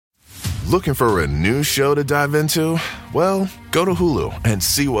Looking for a new show to dive into? Well, go to Hulu and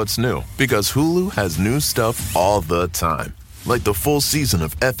see what's new, because Hulu has new stuff all the time. Like the full season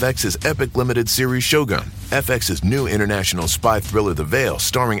of FX's epic limited series Shogun, FX's new international spy thriller The Veil,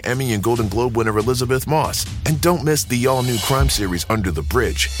 starring Emmy and Golden Globe winner Elizabeth Moss. And don't miss the all-new crime series Under the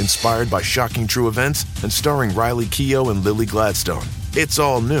Bridge, inspired by shocking true events and starring Riley Keough and Lily Gladstone. It's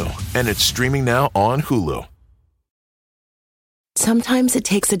all new, and it's streaming now on Hulu. Sometimes it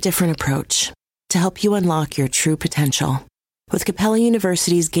takes a different approach to help you unlock your true potential. With Capella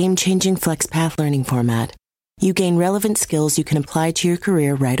University's game-changing FlexPath learning format, you gain relevant skills you can apply to your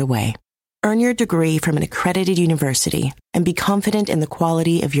career right away. Earn your degree from an accredited university and be confident in the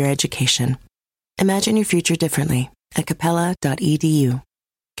quality of your education. Imagine your future differently at capella.edu.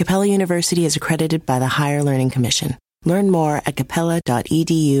 Capella University is accredited by the Higher Learning Commission. Learn more at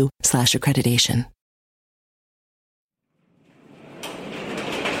capella.edu/accreditation.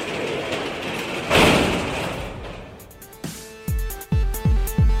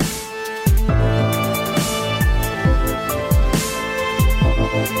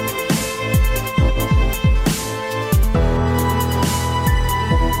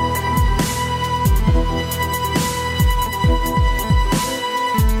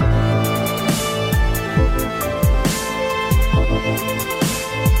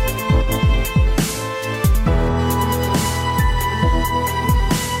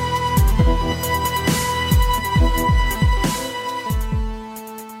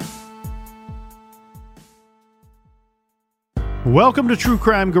 Welcome to True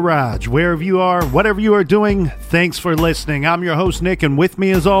Crime Garage. Wherever you are, whatever you are doing, thanks for listening. I'm your host, Nick, and with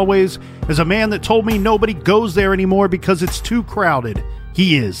me, as always, is a man that told me nobody goes there anymore because it's too crowded.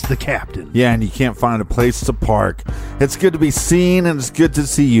 He is the captain. Yeah, and you can't find a place to park. It's good to be seen, and it's good to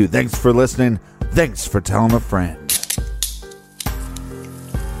see you. Thanks for listening. Thanks for telling a friend.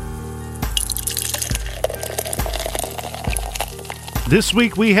 This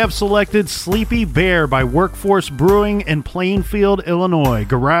week we have selected Sleepy Bear by Workforce Brewing in Plainfield, Illinois.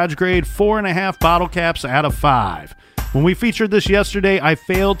 Garage grade 4.5 bottle caps out of 5. When we featured this yesterday, I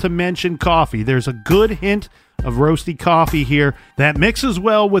failed to mention coffee. There's a good hint of roasty coffee here that mixes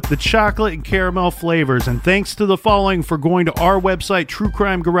well with the chocolate and caramel flavors. And thanks to the following for going to our website,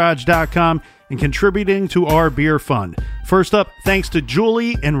 truecrimegarage.com, and contributing to our beer fund. First up, thanks to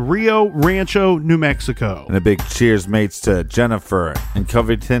Julie in Rio Rancho, New Mexico. And a big cheers, mates, to Jennifer in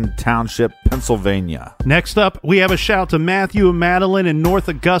Covington Township, Pennsylvania. Next up, we have a shout to Matthew and Madeline in North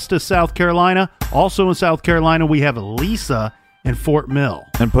Augusta, South Carolina. Also in South Carolina, we have Lisa in Fort Mill.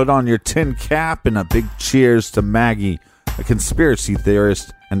 And put on your tin cap, and a big cheers to Maggie, a conspiracy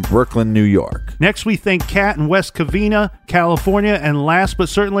theorist in Brooklyn, New York. Next, we thank Kat in West Covina, California. And last but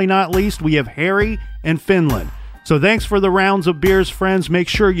certainly not least, we have Harry in Finland. So thanks for the rounds of beers, friends. Make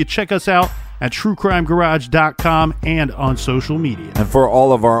sure you check us out at truecrimegarage.com and on social media. And for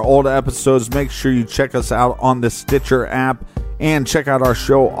all of our old episodes, make sure you check us out on the Stitcher app and check out our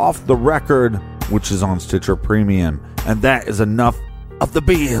show Off the Record, which is on Stitcher Premium. And that is enough of the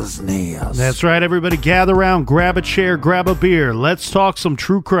business. That's right, everybody. Gather around, grab a chair, grab a beer. Let's talk some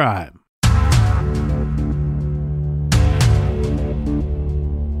true crime.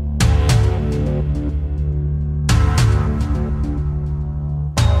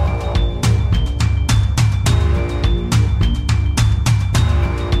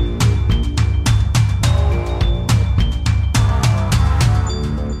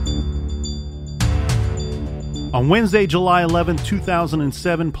 On Wednesday, July 11,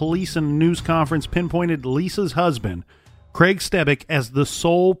 2007, police in a news conference pinpointed Lisa's husband, Craig Stebick, as the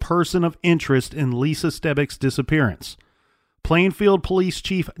sole person of interest in Lisa Stebick's disappearance. Plainfield Police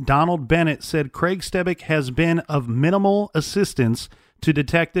Chief Donald Bennett said Craig Stebick has been of minimal assistance to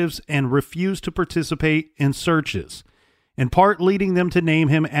detectives and refused to participate in searches, in part leading them to name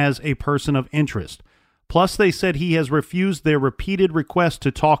him as a person of interest. Plus, they said he has refused their repeated requests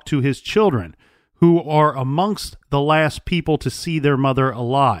to talk to his children, who are amongst the last people to see their mother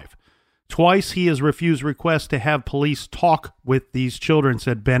alive. Twice he has refused requests to have police talk with these children,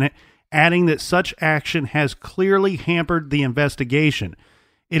 said Bennett, adding that such action has clearly hampered the investigation.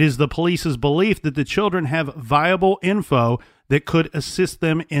 It is the police's belief that the children have viable info that could assist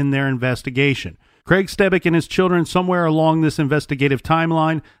them in their investigation. Craig Stebick and his children, somewhere along this investigative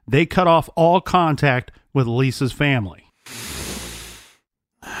timeline, they cut off all contact with Lisa's family.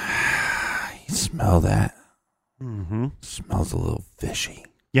 Smell that? Mm-hmm. Smells a little fishy.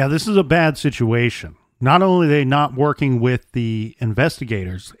 Yeah, this is a bad situation. Not only are they not working with the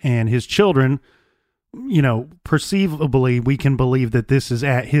investigators, and his children perceivably, we can believe that this is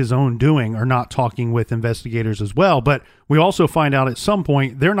at his own doing or not talking with investigators as well. But we also find out at some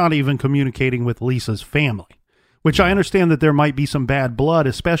point they're not even communicating with Lisa's family, which I understand that there might be some bad blood,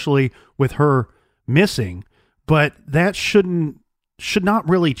 especially with her missing, but that should not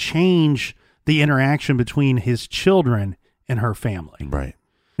really change the interaction between his children and her family. Right.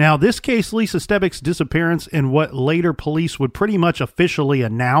 Now, this case, Lisa Stebick's disappearance in what later police would pretty much officially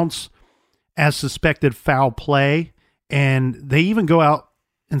announce as suspected foul play, and they even go out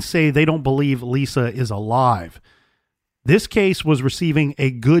and say they don't believe Lisa is alive. This case was receiving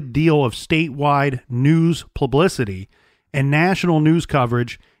a good deal of statewide news publicity and national news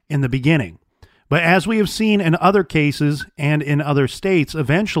coverage in the beginning. But as we have seen in other cases and in other states,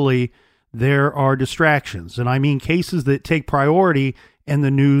 eventually there are distractions. And I mean cases that take priority in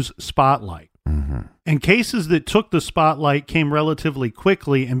the news spotlight. Mm-hmm. And cases that took the spotlight came relatively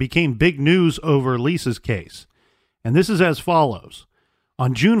quickly and became big news over Lisa's case. And this is as follows.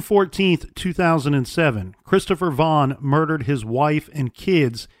 On June 14th, 2007, Christopher Vaughn murdered his wife and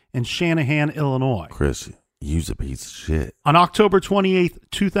kids in Shanahan, Illinois. Chris, you's a piece of shit. On October 28th,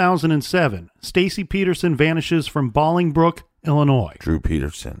 2007, Stacy Peterson vanishes from Bolingbrook, Illinois. Drew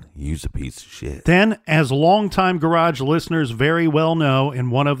Peterson, you's a piece of shit. Then, as longtime Garage listeners very well know, in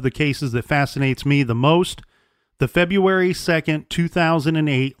one of the cases that fascinates me the most, the February 2nd,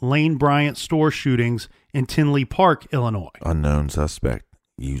 2008 Lane Bryant store shootings in Tinley Park, Illinois. Unknown suspect,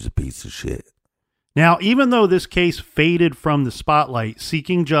 you's a piece of shit. Now, even though this case faded from the spotlight,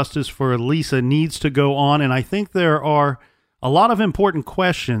 seeking justice for Lisa needs to go on, and I think there are a lot of important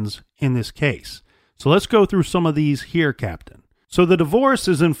questions in this case. So let's go through some of these here, Captain. So the divorce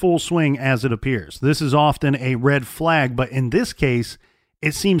is in full swing as it appears. This is often a red flag, but in this case,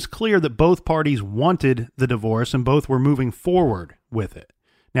 it seems clear that both parties wanted the divorce and both were moving forward with it.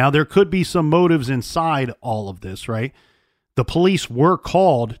 Now, there could be some motives inside all of this, right? The police were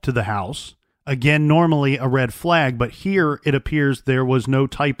called to the house. Again, normally a red flag, but here it appears there was no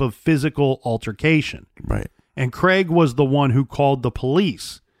type of physical altercation. Right. And Craig was the one who called the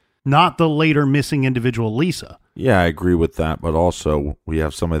police, not the later missing individual, Lisa. Yeah, I agree with that, but also we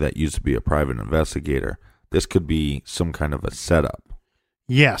have somebody that used to be a private investigator. This could be some kind of a setup.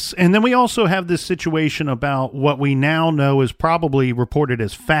 Yes, and then we also have this situation about what we now know is probably reported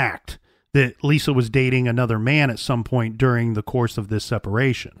as fact, that Lisa was dating another man at some point during the course of this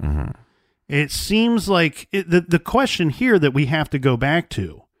separation. Mm-hmm. It seems like the question here that we have to go back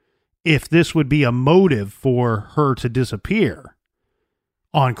to, if this would be a motive for her to disappear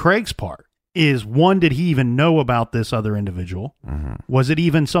on Craig's part, is one, did he even know about this other individual? Mm-hmm. Was it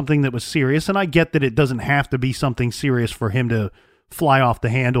even something that was serious? And I get that it doesn't have to be something serious for him to fly off the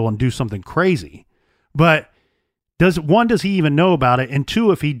handle and do something crazy. But does he even know about it? And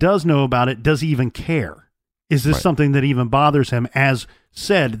two, if he does know about it, does he even care? Is this something that even bothers him? As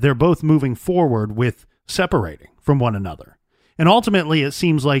said, they're both moving forward with separating from one another. And ultimately, it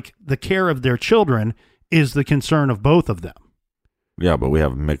seems like the care of their children is the concern of both of them. Yeah, but we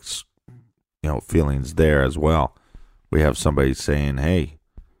have mixed, feelings there as well. We have somebody saying, hey,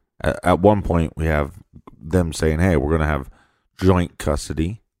 at one point we have them saying, hey, we're going to have joint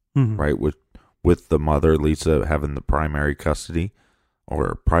custody, mm-hmm. right? With the mother, Lisa, having the primary custody,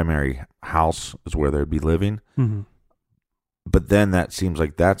 or primary house is where they'd be living. Mm-hmm. But then that seems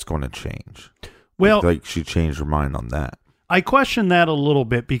like that's going to change. Well, like she changed her mind on that. I question that a little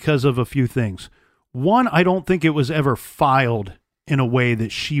bit because of a few things. One, I don't think it was ever filed in a way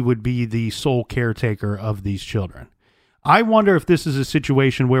that she would be the sole caretaker of these children. I wonder if this is a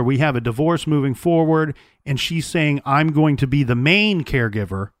situation where we have a divorce moving forward and she's saying, I'm going to be the main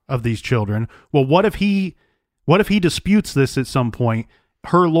caregiver of these children. Well, what if he disputes this at some point?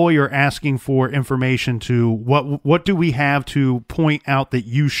 Her lawyer asking for information to what do we have to point out that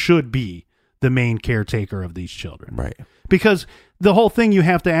you should be the main caretaker of these children? Right. Because the whole thing, you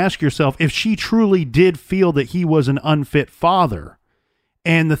have to ask yourself, if she truly did feel that he was an unfit father,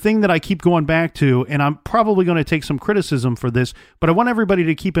 and the thing that I keep going back to, and I'm probably going to take some criticism for this, but I want everybody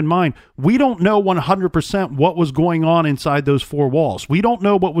to keep in mind, we don't know 100% what was going on inside those four walls. We don't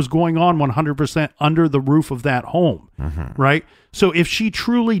know what was going on 100% under the roof of that home, mm-hmm. right? So if she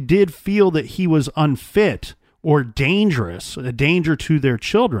truly did feel that he was unfit or dangerous, a danger to their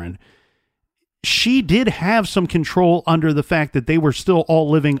children, she did have some control under the fact that they were still all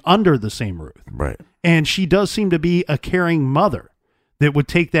living under the same roof. Right. And she does seem to be a caring mother that would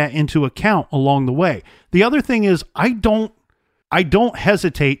take that into account along the way. The other thing is, I don't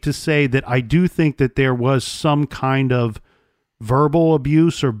hesitate to say that I do think that there was some kind of verbal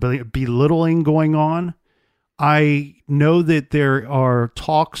abuse or belittling going on. I know that there are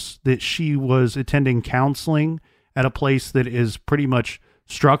talks that she was attending counseling at a place that is pretty much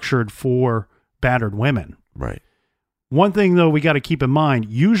structured for battered women. Right. One thing, though, we got to keep in mind,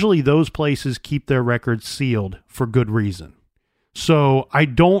 usually those places keep their records sealed for good reason. So I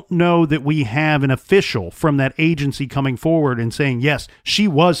don't know that we have an official from that agency coming forward and saying, yes, she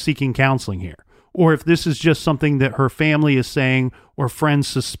was seeking counseling here. Or if this is just something that her family is saying or friends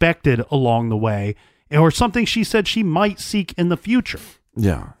suspected along the way, or something she said she might seek in the future.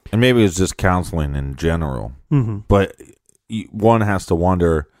 Yeah. And maybe it's just counseling in general. Mm-hmm. But one has to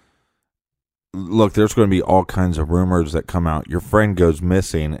wonder, look, there's going to be all kinds of rumors that come out. Your friend goes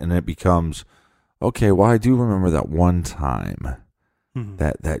missing, and it becomes, okay, well, I do remember that one time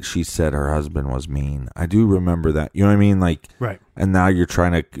that she said her husband was mean. I do remember that. You know what I mean? Like, right. And now you're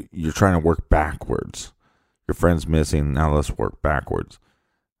trying to work backwards. Your friend's missing. Now let's work backwards.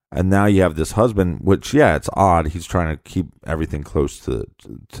 And now you have this husband, which, yeah, it's odd. He's trying to keep everything close to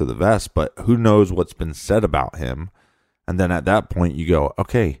the vest, but who knows what's been said about him. And then at that point you go,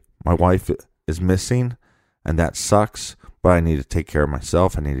 okay, my wife is missing, and that sucks, but I need to take care of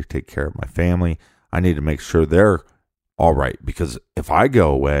myself. I need to take care of my family. I need to make sure they're all right, because if I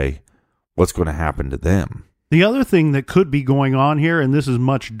go away, what's going to happen to them? The other thing that could be going on here, and this is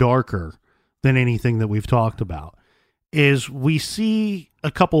much darker than anything that we've talked about, is we see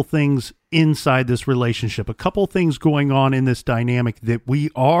a couple things inside this relationship, a couple things going on in this dynamic that we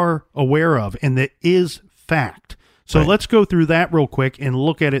are aware of and that is fact. So Right. Let's go through that real quick and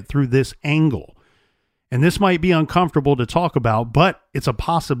look at it through this angle. And this might be uncomfortable to talk about, but it's a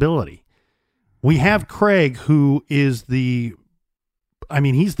possibility. We have Craig, who is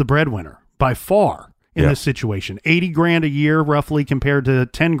he's the breadwinner by far in this situation. 80 grand a year roughly compared to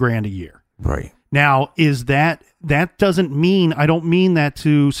 10 grand a year. Right. Now, is that doesn't mean, I don't mean that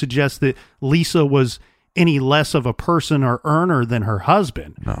to suggest that Lisa was any less of a person or earner than her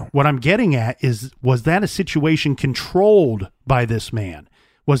husband. No. What I'm getting at is, was that a situation controlled by this man?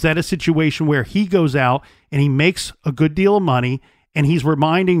 Was that a situation where he goes out and he makes a good deal of money and he's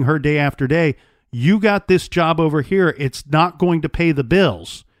reminding her day after day, you got this job over here, it's not going to pay the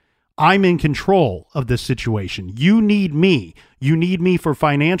bills. I'm in control of this situation. You need me. You need me for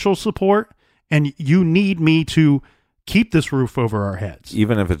financial support, and you need me to keep this roof over our heads.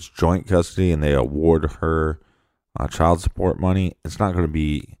 Even if it's joint custody and they award her child support money, it's not going to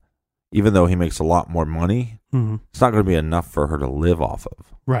be, even though he makes a lot more money, it's not going to be enough for her to live off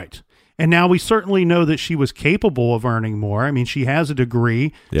of. Right. And now we certainly know that she was capable of earning more. I mean, she has a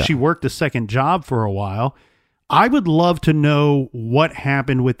degree. Yeah. She worked a second job for a while. I would love to know what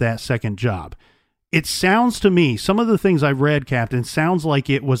happened with that second job. It sounds to me, some of the things I've read, Captain, sounds like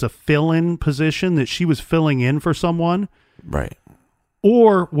it was a fill-in position, that she was filling in for someone. Right.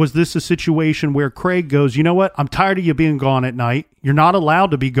 Or was this a situation where Craig goes, you know what? I'm tired of you being gone at night. You're not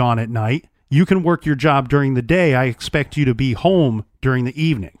allowed to be gone at night. You can work your job during the day. I expect you to be home during the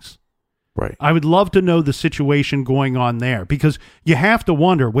evenings. Right. I would love to know the situation going on there, because you have to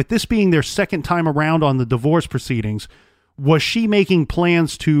wonder, with this being their second time around on the divorce proceedings, was she making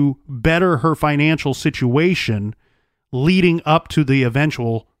plans to better her financial situation leading up to the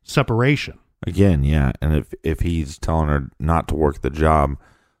eventual separation? Again, yeah. And if he's telling her not to work the job,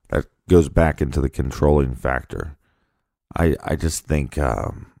 that goes back into the controlling factor. I just think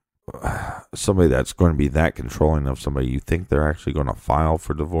somebody that's going to be that controlling of somebody, you think they're actually going to file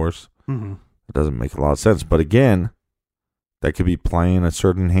for divorce? Mm-hmm. It doesn't make a lot of sense. But again, that could be playing a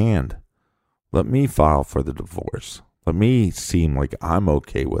certain hand. Let me file for the divorce. Let me seem like I'm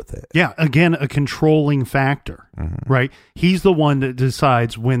okay with it. Yeah, again, a controlling factor, right? He's the one that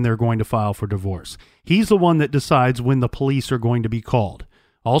decides when they're going to file for divorce. He's the one that decides when the police are going to be called.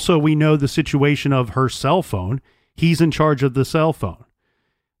 Also, we know the situation of her cell phone. He's in charge of the cell phone.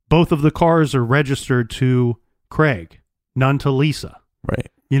 Both of the cars are registered to Craig, none to Lisa. Right.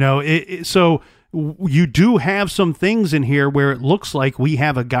 You know, so you do have some things in here where it looks like we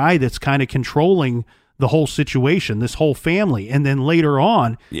have a guy that's kind of controlling the whole situation, this whole family. And then later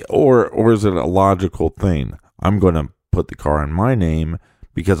on, Yeah, or is it a logical thing? I'm going to put the car in my name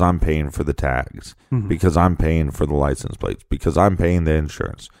because I'm paying for the tags, because I'm paying for the license plates, because I'm paying the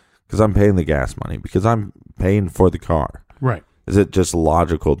insurance, because I'm paying the gas money, because I'm paying for the car. right. Is it just a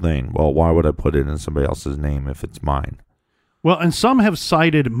logical thing? Well, why would I put it in somebody else's name if it's mine? Well, and some have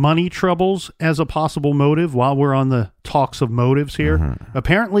cited money troubles as a possible motive while we're on the talks of motives here.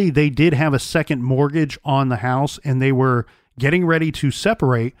 Apparently, they did have a second mortgage on the house and they were getting ready to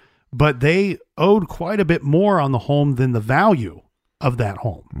separate, but they owed quite a bit more on the home than the value of that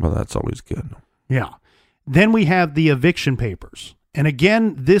home. Well, that's always good. Yeah. Then we have the eviction papers. And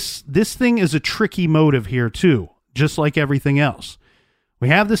again, this thing is a tricky motive here too, just like everything else. We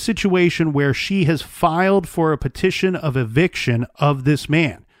have the situation where she has filed for a petition of eviction of this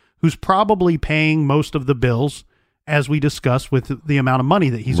man, who's probably paying most of the bills, as we discussed with the amount of money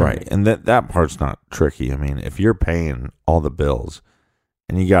that he's right. earning. And that part's not tricky. I mean, if you're paying all the bills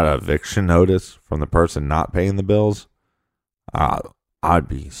and you got an eviction notice from the person not paying the bills, I'd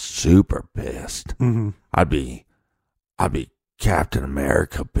be super pissed. Mm-hmm. I'd be Captain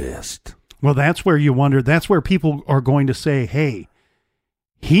America pissed. Well, that's where you wonder. That's where people are going to say, hey,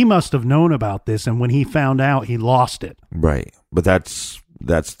 he must have known about this, and when he found out, he lost it. Right. But that's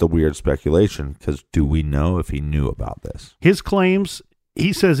the weird speculation, because do we know if he knew about this? His claims,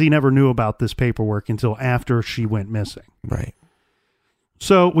 he says he never knew about this paperwork until after she went missing. Right.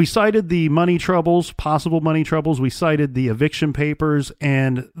 So we cited the money troubles, possible money troubles. We cited the eviction papers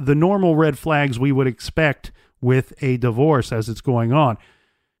and the normal red flags we would expect with a divorce as it's going on.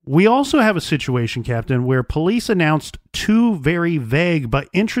 We also have a situation, Captain, where police announced two very vague but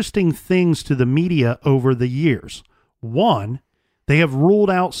interesting things to the media over the years. One, they have ruled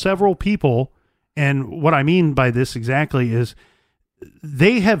out several people, and what I mean by this exactly is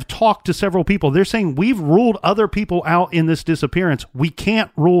they have talked to several people. They're saying, we've ruled other people out in this disappearance. We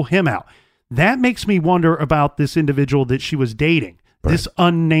can't rule him out. That makes me wonder about this individual that she was dating, right. This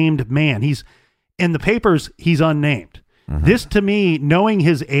unnamed man. He's in the papers, he's unnamed. Mm-hmm. This, to me, knowing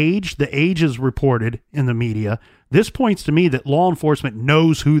his age, the age is reported in the media. This points to me that law enforcement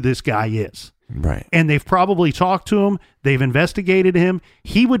knows who this guy is. Right. And they've probably talked to him. They've investigated him.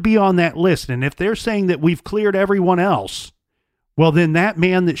 He would be on that list. And if they're saying that we've cleared everyone else, well, then that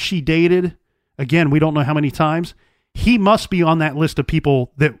man that she dated, again, we don't know how many times, he must be on that list of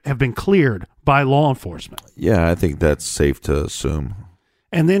people that have been cleared by law enforcement. Yeah, I think that's safe to assume.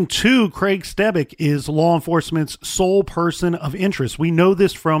 And then two, Craig Stebic is law enforcement's sole person of interest. We know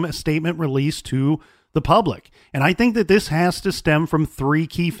this from a statement released to the public. And I think that this has to stem from three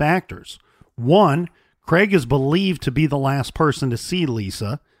key factors. One, Craig is believed to be the last person to see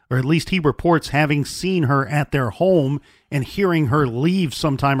Lisa, or at least he reports having seen her at their home and hearing her leave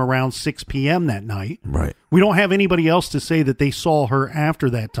sometime around 6 p.m. that night. Right. We don't have anybody else to say that they saw her after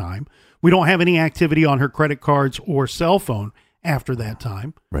that time. We don't have any activity on her credit cards or cell phone after that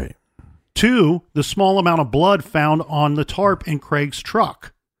time. Right. Two, the small amount of blood found on the tarp in Craig's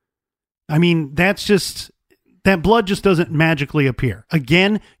truck. I mean, that blood just doesn't magically appear.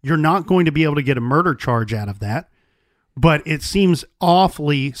 Again, you're not going to be able to get a murder charge out of that, but it seems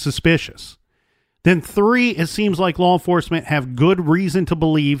awfully suspicious. Then three, it seems like law enforcement have good reason to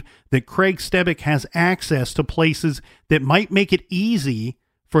believe that Craig Stebic has access to places that might make it easy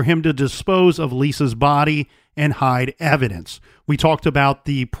for him to dispose of Lisa's body and hide evidence. We talked about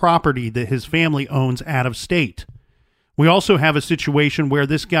the property that his family owns out of state. We also have a situation where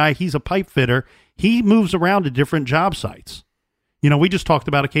this guy, he's a pipe fitter. He moves around to different job sites. You know, we just talked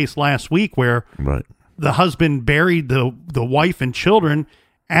about a case last week where right. the husband buried the wife and children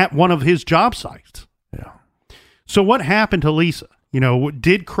at one of his job sites. Yeah. So what happened to Lisa? You know,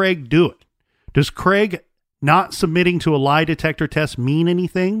 did Craig do it? Does Craig not submitting to a lie detector test mean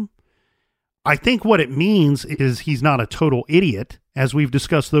anything? I think what it means is he's not a total idiot. As we've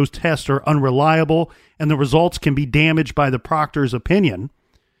discussed, those tests are unreliable and the results can be damaged by the proctor's opinion.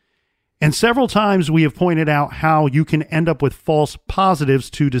 And several times we have pointed out how you can end up with false positives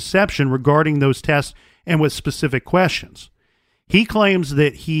to deception regarding those tests and with specific questions. He claims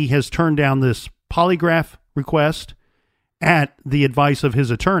that he has turned down this polygraph request at the advice of his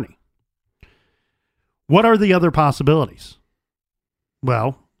attorney. What are the other possibilities?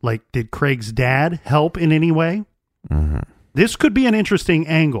 Well, like, did Craig's dad help in any way? Mm-hmm. This could be an interesting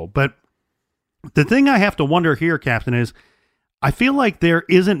angle, but the thing I have to wonder here, Captain, is I feel like there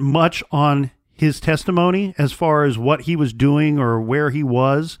isn't much on his testimony as far as what he was doing or where he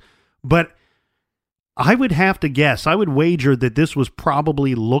was, but I would have to guess, I would wager that this was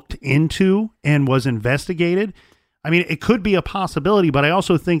probably looked into and was investigated. I mean, it could be a possibility, but I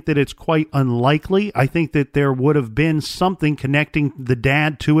also think that it's quite unlikely. I think that there would have been something connecting the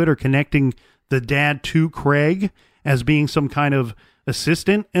dad to it or connecting the dad to Craig as being some kind of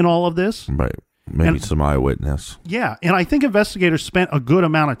assistant in all of this. Right. Maybe some eyewitness. Yeah. And I think investigators spent a good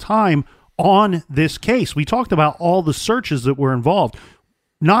amount of time on this case. We talked about all the searches that were involved,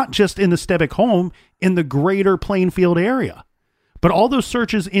 not just in the Stebic home, in the greater Plainfield area, but all those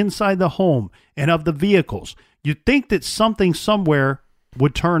searches inside the home and of the vehicles. You'd think that something somewhere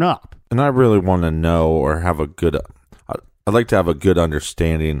would turn up. And I really want to know or have I'd like to have a good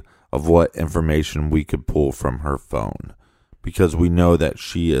understanding of what information we could pull from her phone, because we know that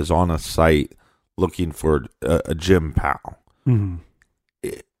she is on a site looking for a gym pal. Mm-hmm.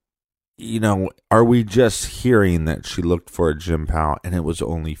 are we just hearing that she looked for a gym pal and it was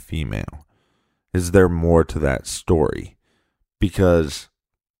only female? Is there more to that story? Because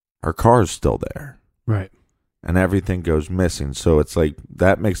her car is still there. Right. And everything goes missing. So it's like,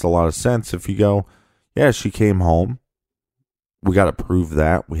 that makes a lot of sense if you go, yeah, she came home. We got to prove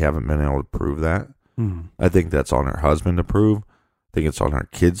that. We haven't been able to prove that. Mm. I think that's on her husband to prove. I think it's on her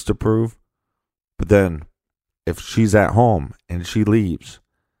kids to prove. But then if she's at home and she leaves,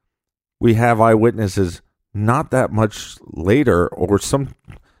 we have eyewitnesses not that much later, or some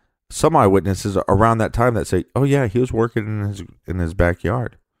eyewitnesses around that time that say, oh yeah, he was working in his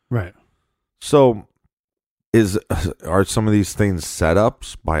backyard. Right. So are some of these things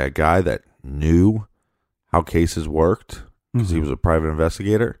setups by a guy that knew how cases worked because he was a private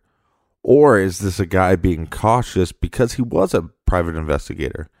investigator? Or is this a guy being cautious because he was a private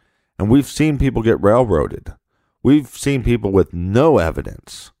investigator? And we've seen people get railroaded. We've seen people with no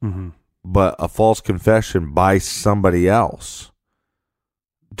evidence, but a false confession by somebody else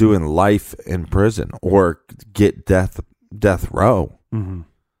doing life in prison or get death row. Mm-hmm.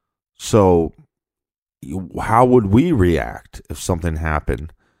 So how would we react if something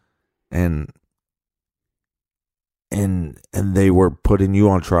happened and they were putting you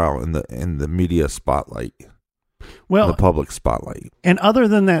on trial in the media spotlight? Well, the public spotlight. And other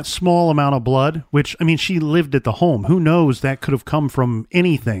than that small amount of blood, which, I mean, she lived at the home. Who knows? That could have come from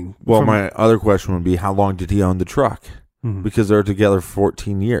anything. Well, my other question would be, how long did he own the truck? Mm-hmm. Because they're together for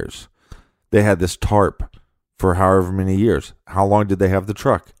 14 years. They had this tarp for however many years. How long did they have the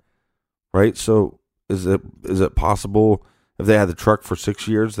truck? Right? So is it possible if they had the truck for 6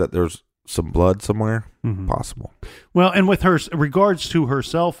 years that there's some blood somewhere? Mm-hmm. Possible. Well, and with her regards to her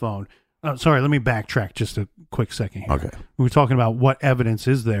cell phone, sorry, let me backtrack just a quick second here. Okay. We were talking about what evidence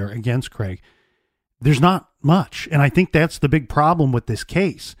is there against Craig. There's not much, and I think that's the big problem with this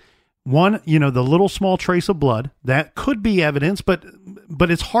case. One, the little small trace of blood, that could be evidence, but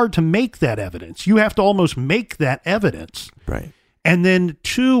it's hard to make that evidence. You have to almost make that evidence. Right. And then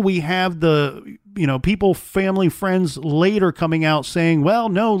two, we have the, people, family, friends later coming out saying, well,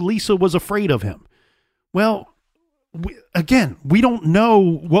 no, Lisa was afraid of him. Well, we don't know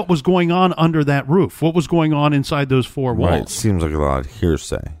what was going on under that roof, what was going on inside those four walls. Right. Seems like a lot of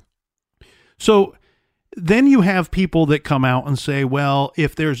hearsay. So then you have people that come out and say, well,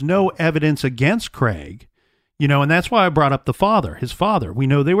 if there's no evidence against Craig, and that's why I brought up his father. We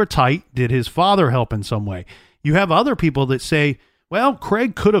know they were tight. Did his father help in some way? You have other people that say, well,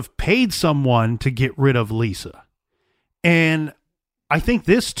 Craig could have paid someone to get rid of Lisa. And I think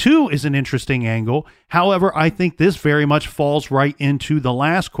this, too, is an interesting angle. However, I think this very much falls right into the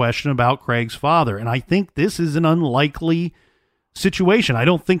last question about Craig's father. And I think this is an unlikely situation. I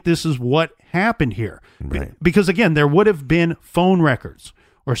don't think this is what happened here. Right. Because, again, there would have been phone records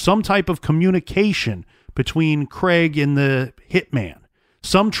or some type of communication between Craig and the hitman,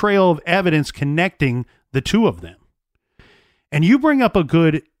 some trail of evidence connecting the two of them. And you bring up a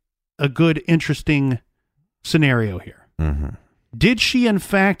good, interesting scenario here. Mm-hmm. Did she, in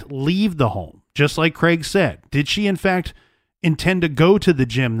fact, leave the home, just like Craig said? Did she, in fact, intend to go to the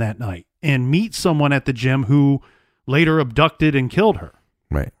gym that night and meet someone at the gym who later abducted and killed her?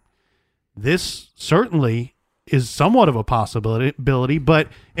 Right. This certainly is somewhat of a possibility, but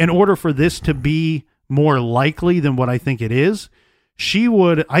in order for this to be more likely than what I think it is,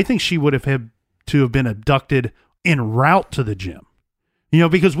 I think she would have had to have been abducted en route to the gym.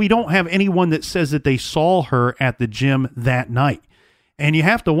 Because we don't have anyone that says that they saw her at the gym that night. And you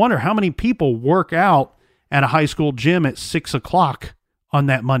have to wonder how many people work out at a high school gym at 6:00 on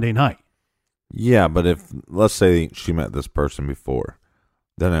that Monday night. Yeah, but if, let's say she met this person before,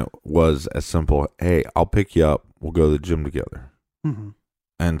 then it was as simple, hey, I'll pick you up. We'll go to the gym together. Mm-hmm.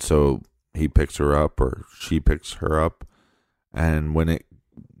 And so he picks her up or she picks her up. And when it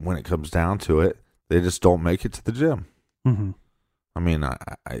comes down to it, they just don't make it to the gym. Mm-hmm. I mean,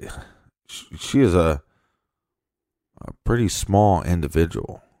 she is a pretty small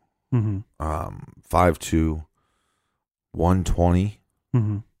individual. Mm-hmm. 5'2", 120.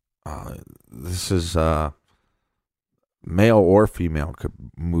 Mm-hmm. This is male or female could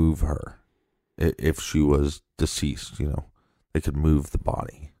move her if she was deceased. They could move the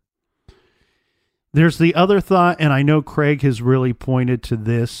body. There's the other thought, and I know Craig has really pointed to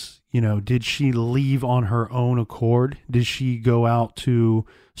this. Did she leave on her own accord? Did she go out to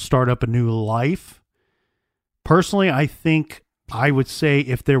start up a new life? Personally, I think I would say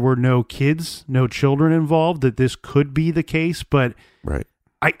if there were no children involved, that this could be the case. But right.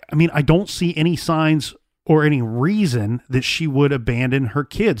 I mean, I don't see any signs or any reason that she would abandon her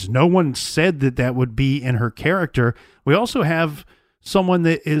kids. No one said that would be in her character. We also have someone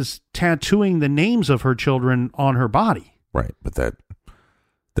that is tattooing the names of her children on her body. Right, but that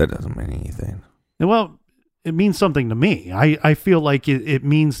doesn't mean anything. Well, it means something to me. I feel like it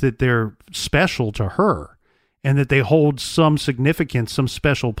means that they're special to her and that they hold some significance, some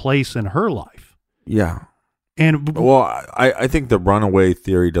special place in her life. Yeah. And well, I think the runaway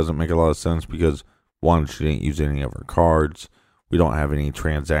theory doesn't make a lot of sense because, one, she didn't use any of her cards. We don't have any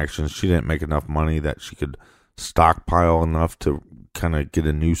transactions. She didn't make enough money that she could stockpile enough to kind of get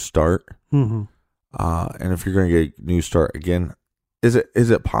a new start. Mm-hmm. And if you're going to get a new start again, is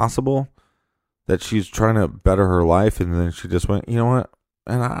it possible that she's trying to better her life and then she just went, you know what,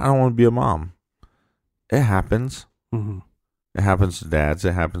 and I don't want to be a mom? It happens. Mm-hmm. It happens to dads.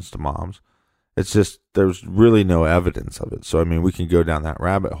 It happens to moms. It's just there's really no evidence of it. So, I mean, we can go down that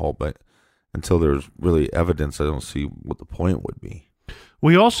rabbit hole, but until there's really evidence, I don't see what the point would be.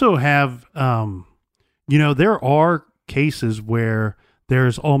 We also have, there are cases where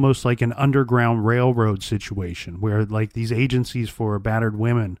there's almost like an underground railroad situation where like these agencies for battered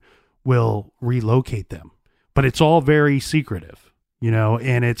women will relocate them, but it's all very secretive,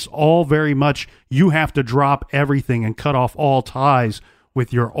 and it's all very much, you have to drop everything and cut off all ties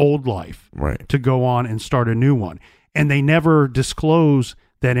with your old life, right, to go on and start a new one. And they never disclose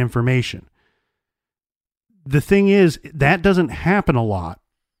that information. The thing is, that doesn't happen a lot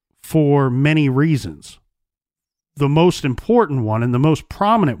for many reasons. The most important one and the most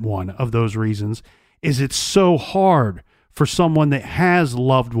prominent one of those reasons is it's so hard for someone that has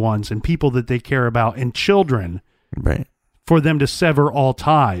loved ones and people that they care about and children, right, for them to sever all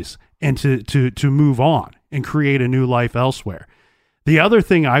ties and to move on and create a new life elsewhere. The other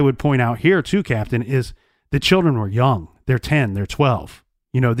thing I would point out here too, Captain, is the children were young. They're 10, they're 12.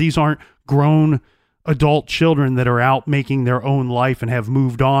 These aren't grown adult children that are out making their own life and have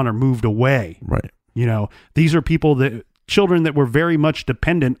moved on or moved away. Right. These are children that were very much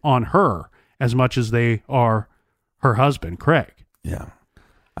dependent on her as much as they are her husband, Craig. Yeah.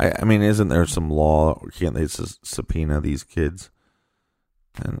 I mean, isn't there some law, or can't they subpoena these kids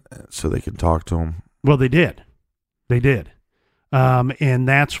and so they can talk to them? Well, they did. And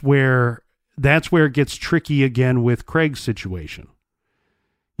that's where it gets tricky again with Craig's situation.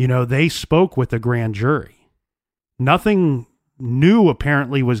 They spoke with the grand jury. Nothing new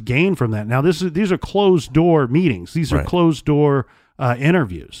apparently was gained from that. Now, these are closed door meetings. These are right, closed door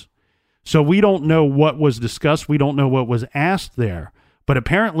interviews. So we don't know what was discussed. We don't know what was asked there. But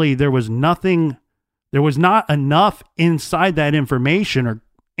apparently there was not enough inside that information or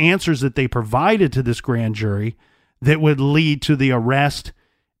answers that they provided to this grand jury that would lead to the arrest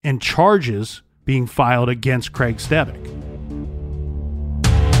and charges being filed against Craig Stebic.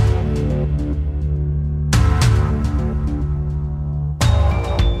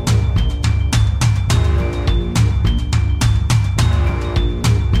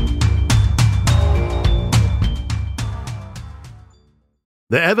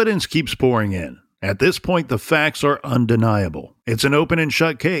 The evidence keeps pouring in. At this point, the facts are undeniable. It's an open and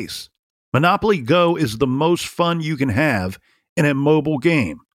shut case. Monopoly Go is the most fun you can have in a mobile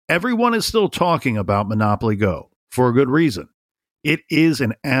game. Everyone is still talking about Monopoly Go, for a good reason. It is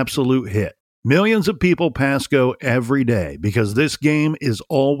an absolute hit. Millions of people pass Go every day because this game is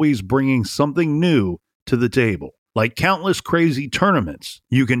always bringing something new to the table. Like countless crazy tournaments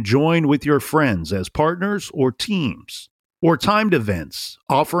you can join with your friends as partners or teams. Or timed events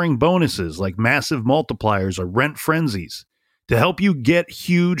offering bonuses like massive multipliers or rent frenzies to help you get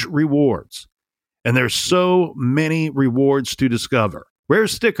huge rewards. And there's so many rewards to discover. Rare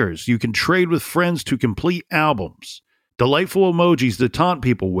stickers you can trade with friends to complete albums. Delightful emojis to taunt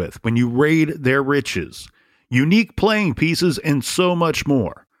people with when you raid their riches. Unique playing pieces and so much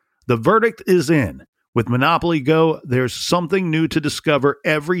more. The verdict is in. With Monopoly Go, there's something new to discover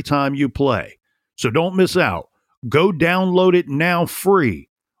every time you play. So don't miss out. Go download it now free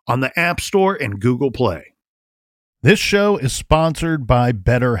on the App Store and Google Play. This show is sponsored by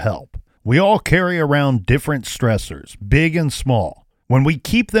BetterHelp. We all carry around different stressors, big and small. When we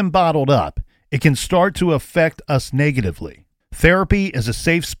keep them bottled up, it can start to affect us negatively. Therapy is a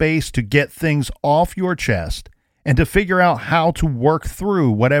safe space to get things off your chest and to figure out how to work through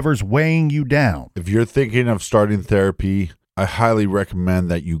whatever's weighing you down. If you're thinking of starting therapy, I highly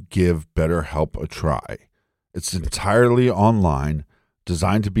recommend that you give BetterHelp a try. It's entirely online,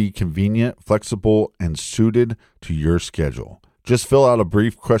 designed to be convenient, flexible, and suited to your schedule. Just fill out a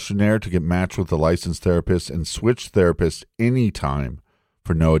brief questionnaire to get matched with a licensed therapist and switch therapists anytime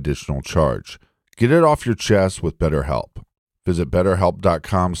for no additional charge. Get it off your chest with BetterHelp. Visit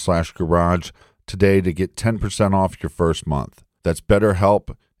BetterHelp.com/garage today to get 10% off your first month. That's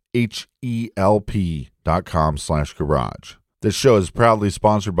BetterHelp, HELP.com/garage. This show is proudly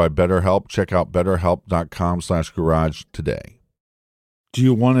sponsored by BetterHelp. Check out betterhelp.com/garage today. Do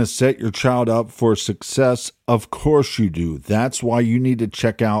you want to set your child up for success? Of course you do. That's why you need to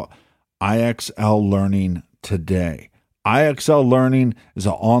check out IXL Learning today. IXL Learning is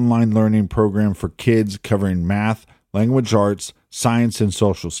an online learning program for kids covering math, language arts, science, and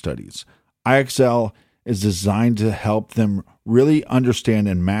social studies. IXL is designed to help them really understand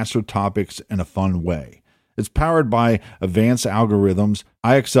and master topics in a fun way. It's powered by advanced algorithms.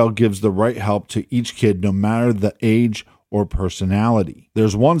 IXL gives the right help to each kid, no matter the age or personality.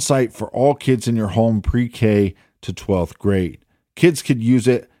 There's one site for all kids in your home pre-K to 12th grade. Kids could use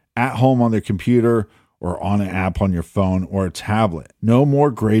it at home on their computer or on an app on your phone or a tablet. No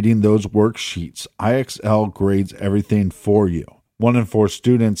more grading those worksheets. IXL grades everything for you. 1 in 4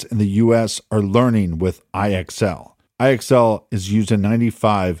 students in the U.S. are learning with IXL. IXL is used in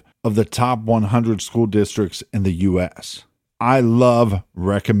 95 of the top 100 school districts in the U.S. I love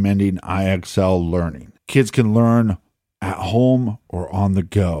recommending IXL Learning. Kids can learn at home or on the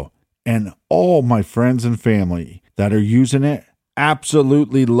go. And all my friends and family that are using it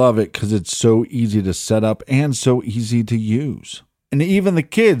absolutely love it because it's so easy to set up and so easy to use. And even the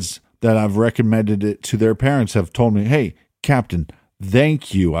kids that I've recommended it to their parents have told me, hey, Captain,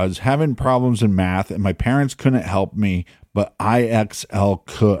 thank you. I was having problems in math and my parents couldn't help me, but IXL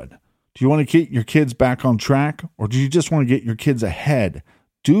could. Do you want to get your kids back on track, or do you just want to get your kids ahead?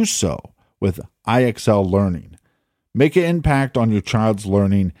 Do so with IXL Learning. Make an impact on your child's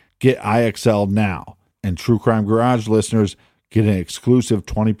learning. Get IXL now. And True Crime Garage listeners get an exclusive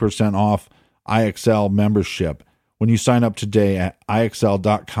 20% off IXL membership when you sign up today at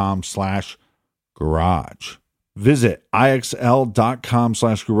IXL.com/garage. Visit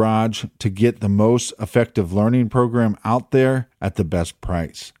IXL.com/garage to get the most effective learning program out there at the best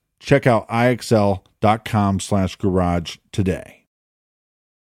price. Check out IXL.com/garage today.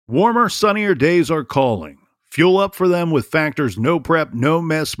 Warmer, sunnier days are calling. Fuel up for them with Factor's no prep, no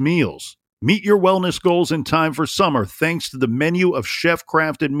mess meals. Meet your wellness goals in time for summer thanks to the menu of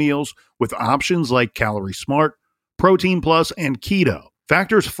chef-crafted meals with options like Calorie Smart, Protein Plus, and Keto.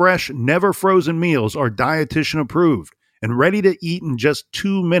 Factor's fresh, never-frozen meals are dietitian approved and ready to eat in just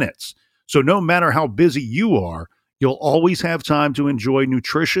 2 minutes. So no matter how busy you are, you'll always have time to enjoy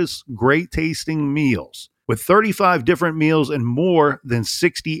nutritious, great-tasting meals. With 35 different meals and more than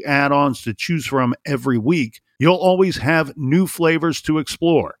 60 add-ons to choose from every week, you'll always have new flavors to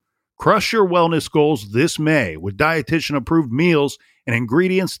explore. Crush your wellness goals this May with dietitian-approved meals and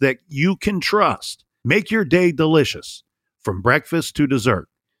ingredients that you can trust. Make your day delicious, from breakfast to dessert.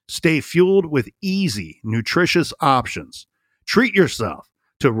 Stay fueled with easy, nutritious options. Treat yourself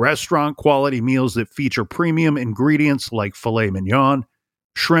to restaurant-quality meals that feature premium ingredients like filet mignon,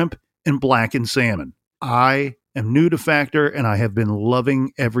 shrimp, and blackened salmon. I am new to Factor, and I have been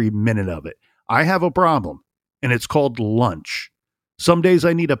loving every minute of it. I have a problem, and it's called lunch. Some days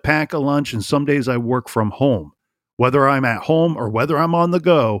I need to pack a lunch, and some days I work from home. Whether I'm at home or whether I'm on the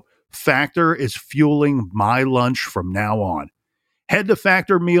go, Factor is fueling my lunch from now on. Head to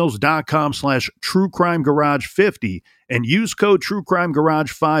factormeals.com/truecrimegarage50 and use code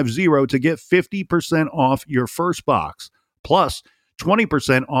truecrimegarage50 to get 50% off your first box, plus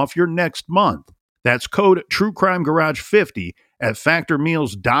 20% off your next month. That's code truecrimegarage50 at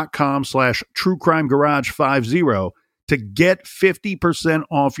factormeals.com/truecrimegarage50 to get 50%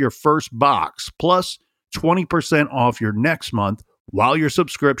 off your first box, plus 20% off your next month while your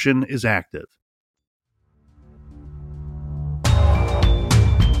subscription is active.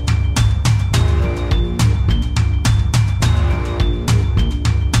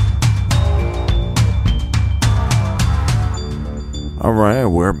 All right,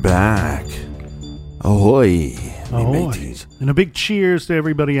 we're back. Ahoy. Ahoy. Mateys. And a big cheers to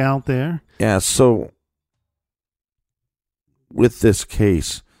everybody out there. Yeah, so with this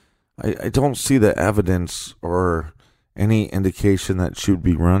case, I don't see the evidence or any indication that she would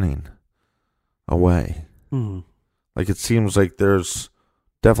be running away. Like, it seems like there's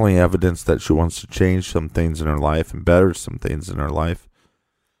definitely evidence that she wants to change some things in her life and better some things in her life,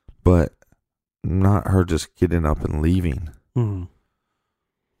 but not her just getting up and leaving.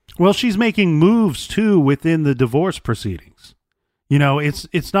 Well, she's making moves, too, within the divorce proceedings. You know,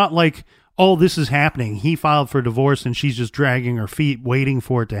 it's not like, oh, this is happening. He filed for divorce and she's just dragging her feet waiting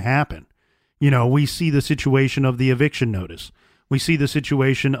for it to happen. You know, we see the situation of the eviction notice. We see the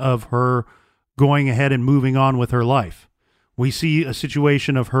situation of her going ahead and moving on with her life. We see a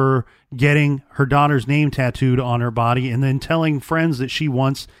situation of her getting her daughter's name tattooed on her body and then telling friends that she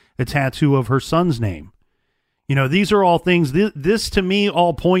wants a tattoo of her son's name. You know, these are all things, this to me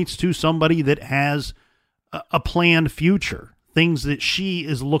all points to somebody that has a planned future, things that she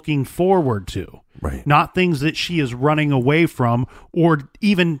is looking forward to, Right. not things that she is running away from or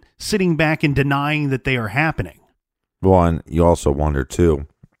even sitting back and denying that they are happening. Well, and you also wonder, too,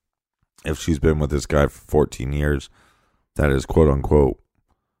 if she's been with this guy for 14 years, that is quote unquote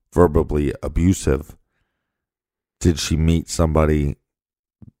verbally abusive. Did she meet somebody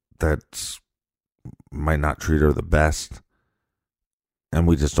that might not treat her the best? And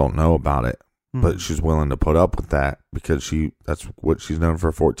we just don't know about it. But she's willing to put up with that because that's what she's known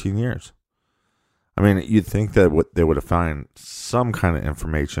for 14 years. I mean, you'd think that they would have found some kind of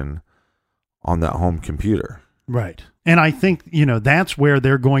information on that home computer. Right. And I think, that's where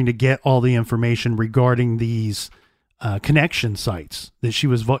they're going to get all the information regarding these connection sites that she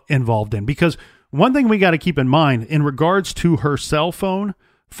was involved in. Because one thing we got to keep in mind in regards to her cell phone,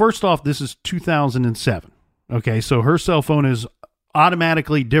 first off, this is 2007. Okay. So her cell phone is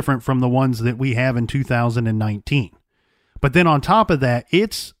automatically different from the ones that we have in 2019. But then on top of that,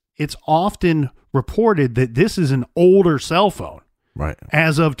 it's often reported that this is an older cell phone. Right.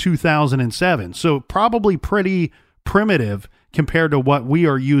 As of 2007. So probably pretty primitive compared to what we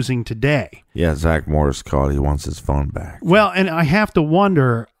are using today. Yeah, Zach Morris called. He wants his phone back. Well, and I have to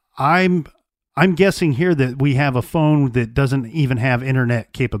wonder, I'm guessing here that we have a phone that doesn't even have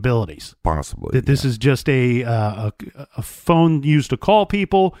internet capabilities. Possibly. That this is just a phone used to call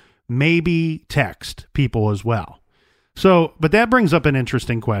people, maybe text people as well. So, but that brings up an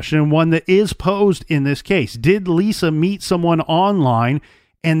interesting question, one that is posed in this case. Did Lisa meet someone online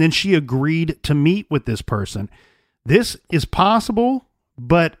and then she agreed to meet with this person? This is possible,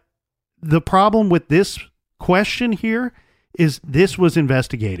 but the problem with this question here is this was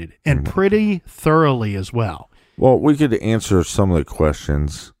investigated and pretty thoroughly as well. Well, we could answer some of the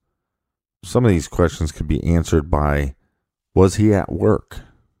questions. Some of these questions could be answered by, was he at work?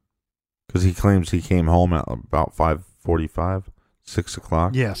 Because he claims he came home at about 5:45, 6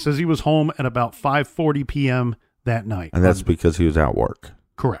 o'clock. Yeah, says he was home at about 5:40 p.m. that night. And that's because he was at work.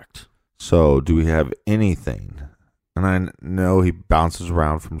 Correct. So do we have anything? And I know he bounces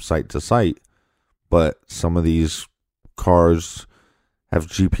around from site to site, but some of these cars have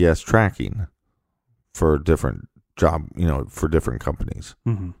GPS tracking for different for different companies.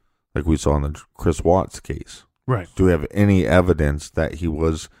 Mm-hmm. Like we saw in the Chris Watts case. Right. Do we have any evidence that he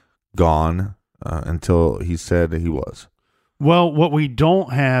was gone until he said he was? Well, what we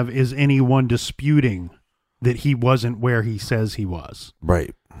don't have is anyone disputing that he wasn't where he says he was.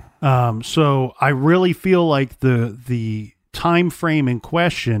 Right. So I really feel like the time frame in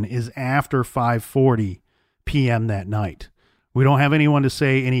question is after 5:40 p.m. that night. We don't have anyone to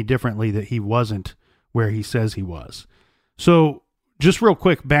say any differently that he wasn't where he says he was. So just real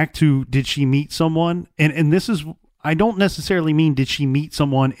quick, back to, did she meet someone? And this is, I don't necessarily mean did she meet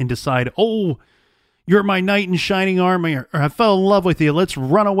someone and decide, oh, you're my knight in shining armor, or I fell in love with you, let's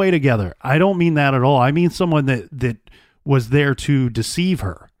run away together. I don't mean that at all. I mean someone that was there to deceive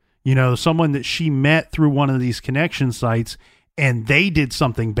her. Someone that she met through one of these connection sites, and they did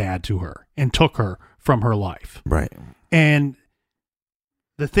something bad to her and took her from her life. Right. And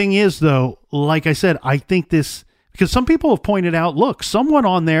the thing is, though, like I said, I think this, because some people have pointed out, look, someone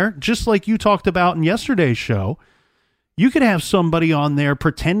on there, just like you talked about in yesterday's show, you could have somebody on there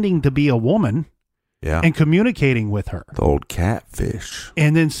pretending to be a woman. Yeah. And communicating with her. The old catfish.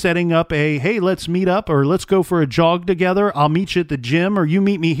 And then setting up hey, let's meet up, or let's go for a jog together. I'll meet you at the gym, or you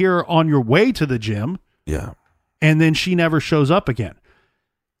meet me here on your way to the gym. Yeah. And then she never shows up again.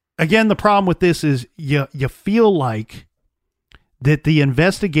 Again, the problem with this is you feel like that the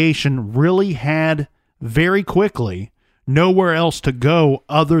investigation really had very quickly nowhere else to go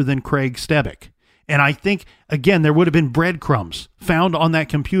other than Craig Stebick. And I think, again, there would have been breadcrumbs found on that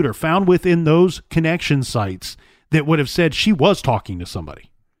computer, found within those connection sites that would have said she was talking to somebody.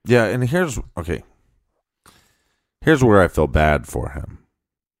 Yeah, and here's where I feel bad for him.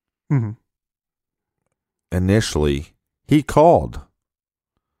 Mm-hmm. Initially, he called.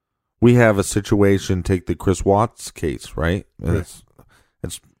 We have a situation, take the Chris Watts case, right? Right.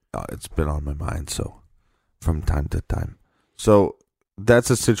 It's been on my mind, so from time to time. So that's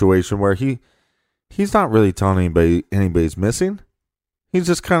a situation where he's not really telling anybody's missing. He's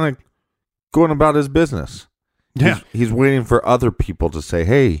just kind of going about his business. Yeah. He's waiting for other people to say,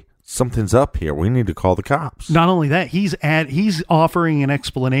 hey, something's up here. We need to call the cops. Not only that, he's offering an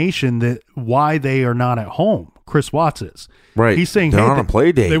explanation that why they are not at home. Chris Watts is. Right. He's saying, they're on a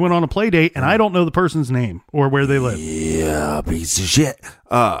play date. They went on a play date, and I don't know the person's name or where they live. Yeah, piece of shit.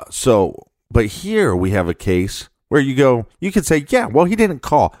 But here we have a case where you could say, yeah, well, he didn't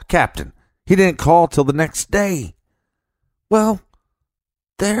call. Captain, he didn't call till the next day. Well,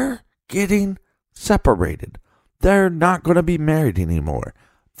 they're getting separated. They're not going to be married anymore.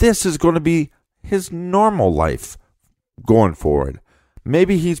 This is going to be his normal life going forward.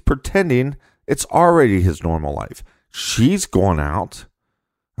 Maybe he's pretending it's already his normal life. She's going out,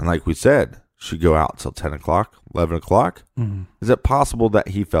 and like we said, she'd go out till 10 o'clock, 11 o'clock. Mm-hmm. Is it possible that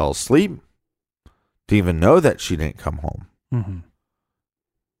he fell asleep? Didn't even know that she didn't come home. Mm-hmm.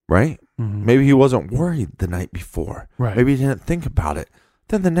 Right? Mm-hmm. Maybe he wasn't worried the night before. Right. Maybe he didn't think about it.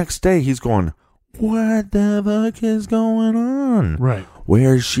 Then the next day he's going, what the fuck is going on? Right.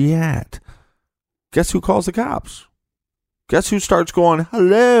 Where's she at? Guess who calls the cops? Guess who starts going,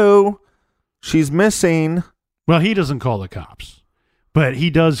 hello? She's missing. Well, he doesn't call the cops, but he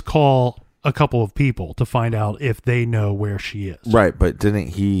does call a couple of people to find out if they know where she is. Right, but didn't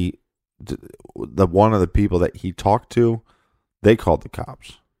he, one of the people that he talked to, they called the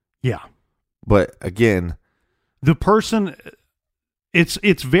cops. Yeah. But again, the person,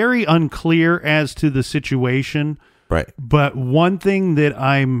 it's very unclear as to the situation. right. But one thing that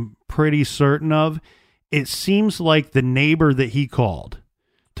I'm pretty certain of, it seems like the neighbor that he called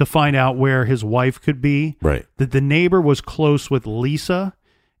to find out where his wife could be, Right. that the neighbor was close with Lisa,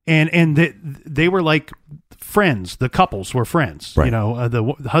 and that they were like friends. The couples were friends. Right. You know,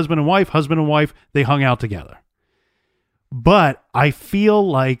 the husband and wife, they hung out together. But I feel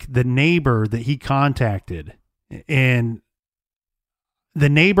like the neighbor that he contacted, and the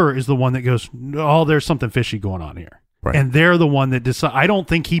neighbor is the one that goes, oh, there's something fishy going on here. Right. And they're the one that decide. I don't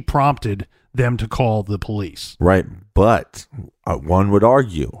think he prompted them to call the police. Right. But one would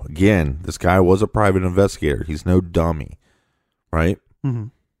argue, again, this guy was a private investigator. He's no dummy. Right? Mm-hmm.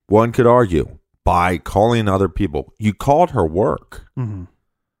 One could argue by calling other people. You called her work. Mm-hmm.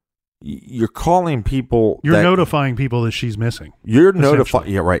 You're calling people. You're notifying people that she's missing. You're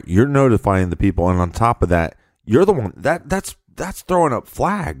notifying. Yeah, right. You're notifying the people, and on top of that, you're the one that's throwing up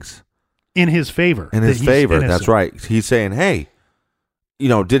flags In his favor. in his that he's favor. innocent. That's right. He's saying, "Hey,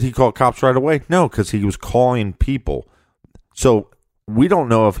 did he call cops right away? No, because he was calling people. So we don't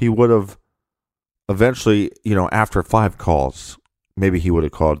know if he would have eventually, after 5 calls, maybe he would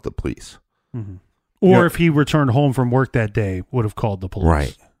have called the police, Mm-hmm. Or if he returned home from work that day, would have called the police.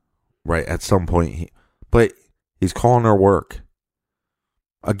 Right. Right. At some point, but he's calling her work.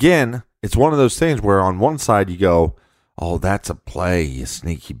 Again, it's one of those things where on one side you go, oh, that's a play, you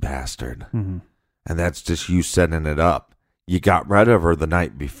sneaky bastard. Mm-hmm. And that's just you setting it up. You got rid of her the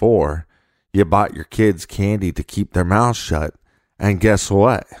night before. You bought your kids candy to keep their mouths shut. And guess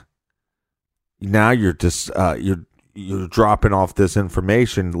what? Now you're just, you're dropping off this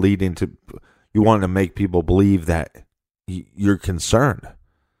information leading to, you want to make people believe that you're concerned.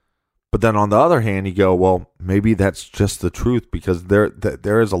 But then on the other hand, you go, well, maybe that's just the truth because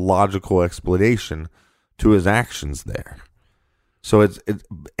there is a logical explanation to his actions there. So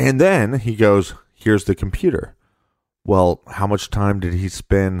and then he goes, here's the computer. Well, how much time did he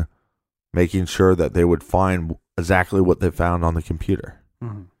spend making sure that they would find exactly what they found on the computer?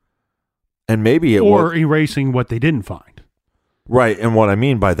 Mm-hmm. And maybe or erasing what they didn't find. Right. And what I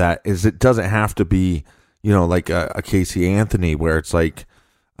mean by that is it doesn't have to be, like a Casey Anthony where it's like,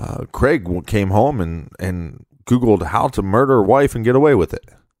 Craig came home and Googled how to murder a wife and get away with it.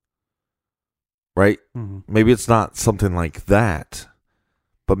 Right? Mm-hmm. Maybe it's not something like that,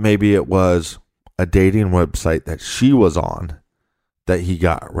 but maybe it was a dating website that she was on that he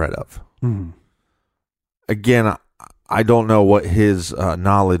got rid of. Mm-hmm. Again, I don't know what his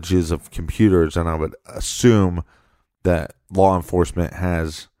knowledge is of computers, and I would assume that law enforcement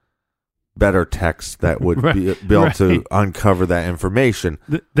has better text that would right, be able right. to uncover that information.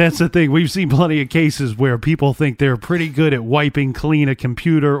 That's the thing. We've seen plenty of cases where people think they're pretty good at wiping clean a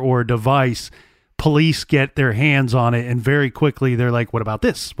computer or a device. Police get their hands on it, and very quickly they're like, what about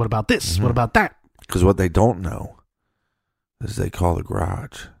this? What about this? Mm-hmm. What about that? Because what they don't know is they call the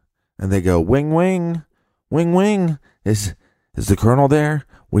garage, and they go, wing, wing, wing, wing. Is the colonel there?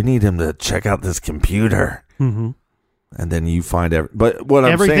 We need him to check out this computer. Mm-hmm. And then you find but what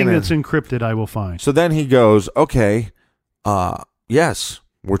I'm everything saying that's is, encrypted, I will find. So then he goes, okay, yes,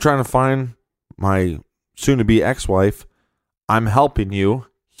 we're trying to find my soon-to-be ex-wife. I'm helping you.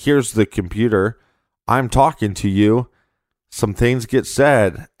 Here's the computer. I'm talking to you. Some things get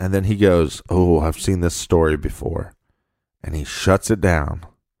said, and then he goes, oh, I've seen this story before. And he shuts it down.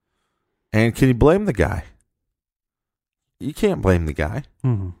 And can you blame the guy? You can't blame the guy.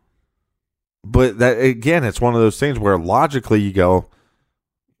 Mm-hmm. But that again, it's one of those things where logically you go,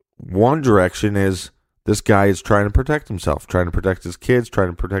 one direction is this guy is trying to protect himself, trying to protect his kids, trying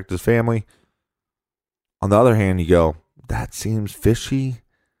to protect his family. On the other hand, you go, that seems fishy.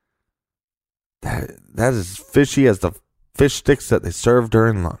 That is fishy as the fish sticks that they serve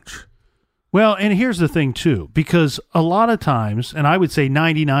during lunch. Well, and here's the thing, too, because a lot of times, and I would say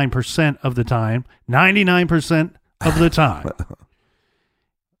 99% of the time,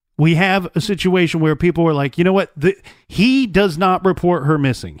 we have a situation where people are like, you know what? He does not report her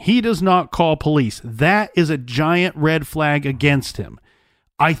missing. He does not call police. That is a giant red flag against him.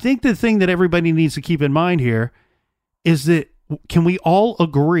 I think the thing that everybody needs to keep in mind here is that, can we all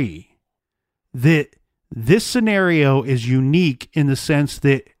agree that this scenario is unique in the sense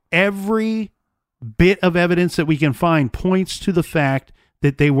that every bit of evidence that we can find points to the fact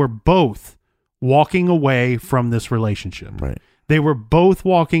that they were both walking away from this relationship. Right. They were both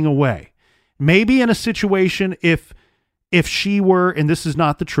walking away. Maybe in a situation if she were, and this is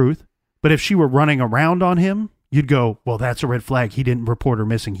not the truth, but if she were running around on him, you'd go, well, that's a red flag. He didn't report her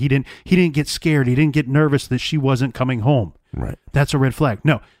missing. He didn't get scared. He didn't get nervous that she wasn't coming home. Right. That's a red flag.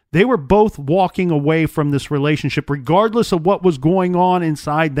 No. They were both walking away from this relationship regardless of what was going on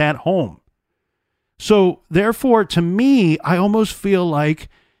inside that home. So therefore, to me, I almost feel like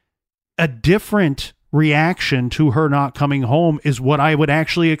a different reaction to her not coming home is what I would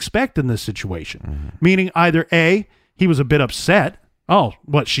actually expect in this situation. Mm-hmm. Meaning either A, he was a bit upset. Oh,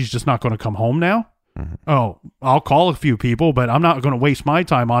 what, she's just not going to come home now? Mm-hmm. Oh, I'll call a few people, but I'm not going to waste my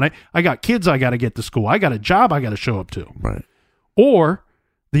time on it. I got kids I got to get to school. I got a job I got to show up to. Right. Or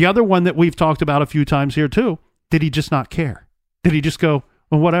the other one that we've talked about a few times here too, did he just not care? Did he just go,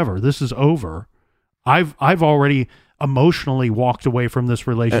 well, whatever, this is over. I've already emotionally walked away from this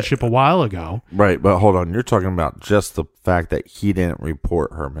relationship a while ago. Right, but hold on. You're talking about just the fact that he didn't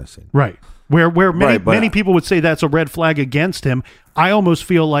report her missing. Right. Where many people would say that's a red flag against him. I almost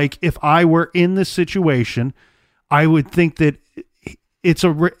feel like if I were in this situation, I would think that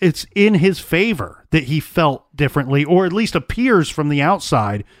it's in his favor that he felt differently, or at least appears from the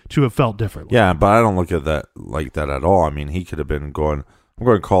outside to have felt differently. Yeah, but I don't look at that like that at all. I mean, he could have been going, I'm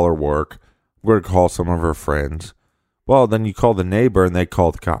going to call her work. I'm going to call some of her friends. Well, then you call the neighbor and they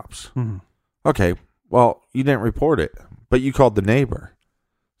call the cops. Mm-hmm. Okay, well, you didn't report it, but you called the neighbor.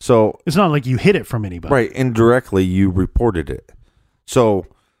 So it's not like you hid it from anybody. Right, indirectly you reported it. So,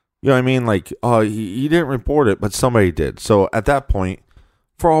 you know what I mean? Like, he didn't report it, but somebody did. So at that point,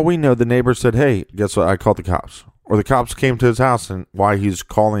 for all we know, the neighbor said, hey, guess what? I called the cops. Or the cops came to his house and why he's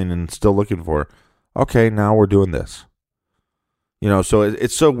calling and still looking for her. Okay, now we're doing this. You know, so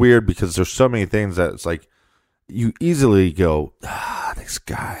it's so weird because there's so many things that it's like you easily go, this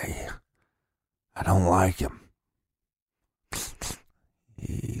guy, I don't like him.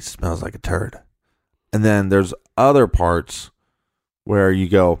 He smells like a turd. And then there's other parts where you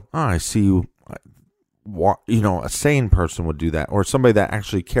go, I see you. You know, a sane person would do that, or somebody that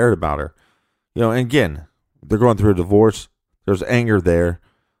actually cared about her. You know, and again, they're going through a divorce. There's anger there,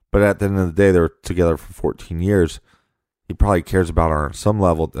 but at the end of the day, they're together for 14 years. He probably cares about her on some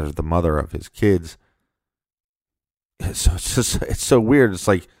level. There's the mother of his kids. So it's so weird. It's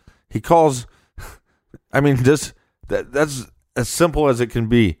like he calls. I mean, just that's as simple as it can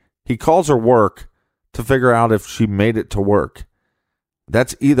be. He calls her work to figure out if she made it to work.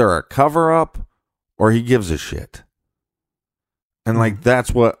 That's either a cover up or he gives a shit. And like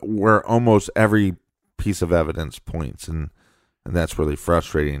that's where almost every piece of evidence points, and that's really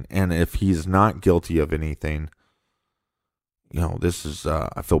frustrating. And if he's not guilty of anything, you know, this is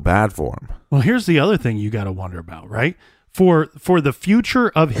I feel bad for him. Well, here's the other thing you got to wonder about, right? For the future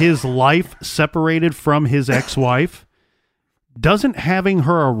of his life separated from his ex-wife, doesn't having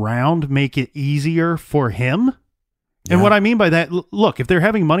her around make it easier for him? And what I mean by that, look, if they're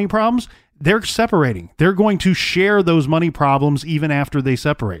having money problems, they're separating. They're going to share those money problems even after they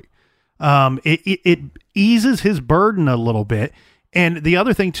separate. It eases his burden a little bit. And the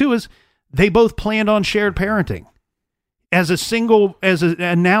other thing too is they both planned on shared parenting. As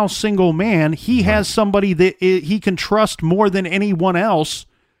a now single man, he has somebody that he can trust more than anyone else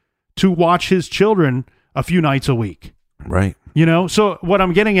to watch his children a few nights a week. Right. You know, so what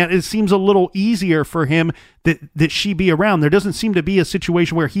I'm getting at, it seems a little easier for him that she be around. There doesn't seem to be a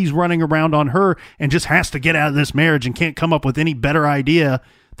situation where he's running around on her and just has to get out of this marriage and can't come up with any better idea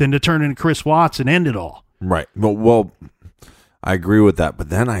than to turn into Chris Watts and end it all. Right. Well, I agree with that. But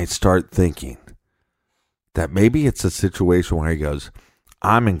then I start thinking that maybe it's a situation where he goes,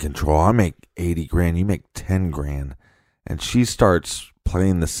 I'm in control. I make 80 grand. You make 10 grand. And she starts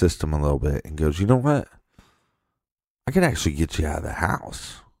playing the system a little bit and goes, you know what? I could actually get you out of the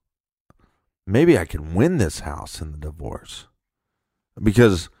house. Maybe I can win this house in the divorce.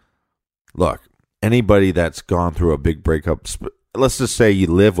 Because, look, anybody that's gone through a big breakup, let's just say you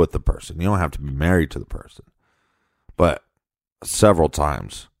live with the person. You don't have to be married to the person. But several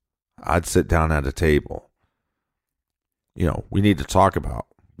times, I'd sit down at a table. You know, we need to talk about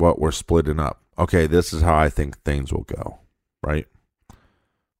what we're splitting up. Okay, this is how I think things will go, right?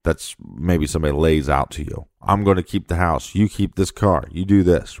 That's maybe somebody lays out to you. I'm going to keep the house. You keep this car. You do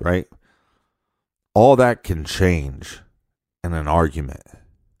this, right? All that can change in an argument.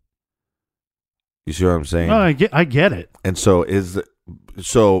 You see what I'm saying? No, I get it. And so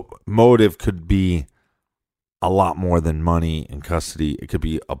motive could be a lot more than money and custody. It could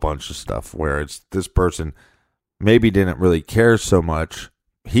be a bunch of stuff where it's this person maybe didn't really care so much.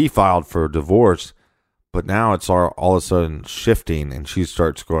 He filed for a divorce, but now it's all of a sudden shifting, and she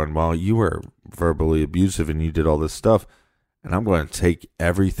starts going, well, you were verbally abusive and you did all this stuff, and I'm going to take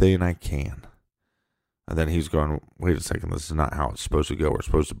everything I can. And then he's going, wait a second, this is not how it's supposed to go. We're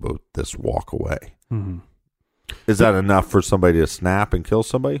supposed to both just walk away. Mm-hmm. Is that enough for somebody to snap and kill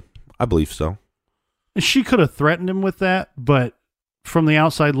somebody? I believe so. She could have threatened him with that, but from the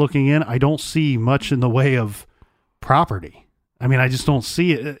outside looking in, I don't see much in the way of property. I mean, I just don't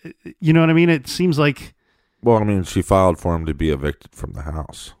see it. You know what I mean? It seems like... Well, I mean, she filed for him to be evicted from the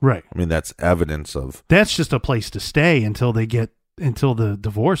house. Right. I mean, that's evidence of... That's just a place to stay until the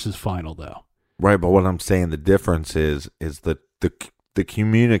divorce is final, though. Right, but what I'm saying, the difference is that the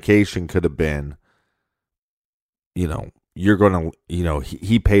communication could have been, you're going to,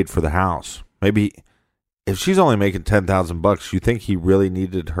 he paid for the house. Maybe if she's only making $10,000, you think he really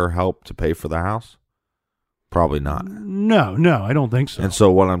needed her help to pay for the house? Probably not. No, I don't think so. And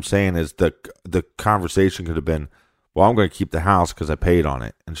so what I'm saying is the conversation could have been, well, I'm going to keep the house because I paid on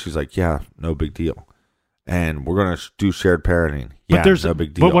it. And she's like, yeah, no big deal. And we're going to do shared parenting. Yeah, no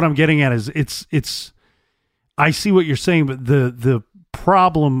big deal. But what I'm getting at is it's I see what you're saying, but the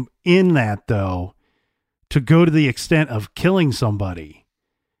problem in that, though, to go to the extent of killing somebody,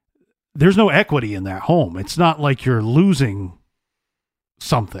 there's no equity in that home. It's not like you're losing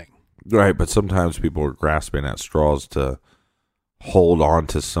something. Right, but sometimes people are grasping at straws to hold on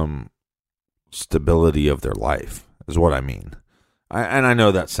to some stability of their life, is what I mean. I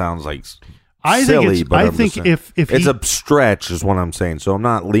know that sounds like silly, but I think if it's a stretch is what I'm saying. So I'm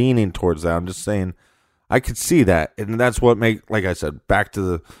not leaning towards that. I'm just saying I could see that, and that's what like I said, back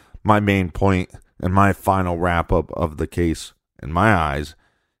to my main point and my final wrap up of the case in my eyes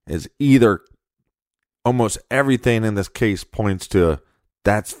is either almost everything in this case points to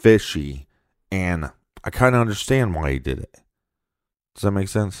that's fishy, and I kind of understand why he did it. Does that make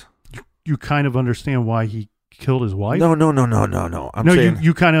sense? You kind of understand why he killed his wife? No. I'm saying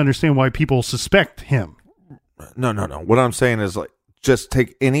you kind of understand why people suspect him. No. What I'm saying is, like, just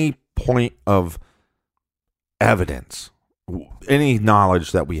take any point of evidence, any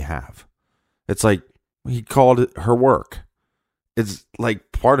knowledge that we have. It's like he called it her work. It's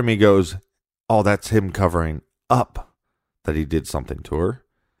like part of me goes, oh, that's him covering up that he did something to her.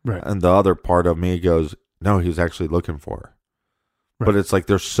 Right. And the other part of me goes, no, he was actually looking for her. Right. But it's like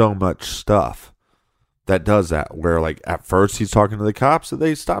there's so much stuff that does that, where like at first he's talking to the cops and then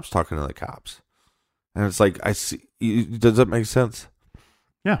he stops talking to the cops. And it's like, I see. Does that make sense?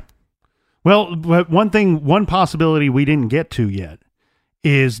 Yeah. Well, one possibility we didn't get to yet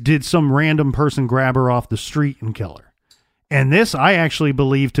is, did some random person grab her off the street and kill her? And this I actually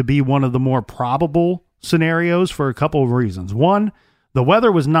believe to be one of the more probable scenarios for a couple of reasons. One, the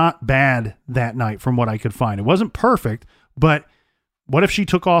weather was not bad that night from what I could find. It wasn't perfect, but what if she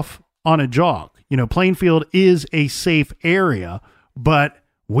took off on a jog? Plainfield is a safe area, but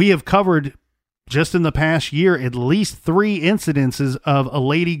we have covered just in the past year at least 3 incidences of a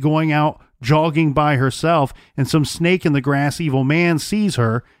lady going out jogging by herself and some snake in the grass evil man sees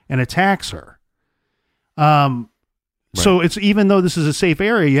her and attacks her. Right. So it's, even though this is a safe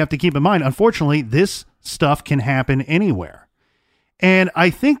area, you have to keep in mind, unfortunately, this stuff can happen anywhere. And I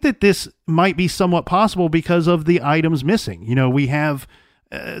think that this might be somewhat possible because of the items missing. We have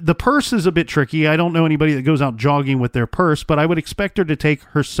the purse is a bit tricky. I don't know anybody that goes out jogging with their purse, but I would expect her to take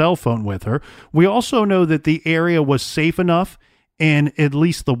her cell phone with her. We also know that the area was safe enough, and at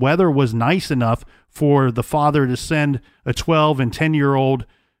least the weather was nice enough for the father to send a 12 and 10-year-old,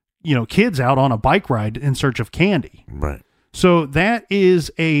 kids out on a bike ride in search of candy. Right. So that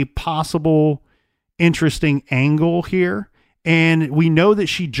is a possible interesting angle here. And we know that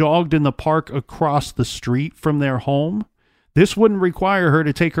she jogged in the park across the street from their home. This wouldn't require her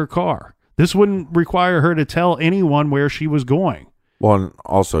to take her car. This wouldn't require her to tell anyone where she was going. Well, and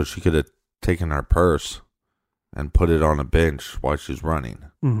also she could have taken her purse and put it on a bench while she's running.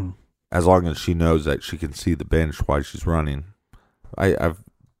 Mm-hmm. As long as she knows that she can see the bench while she's running. I've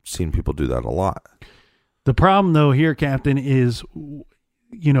seen people do that a lot. The problem, though, here, Captain, is,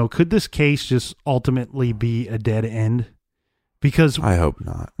 could this case just ultimately be a dead end? Because I hope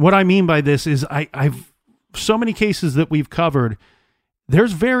not. What I mean by this is I've so many cases that we've covered,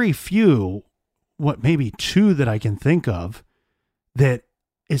 there's very few, maybe two that I can think of, that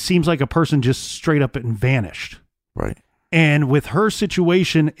it seems like a person just straight up and vanished. Right. And with her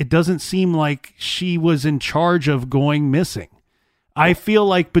situation, it doesn't seem like she was in charge of going missing. I feel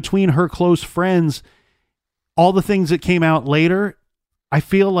like between her close friends, all the things that came out later, I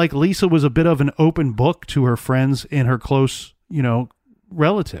feel like Lisa was a bit of an open book to her friends and her close,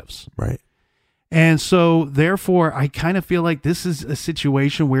 relatives. Right. And so therefore, I kind of feel like this is a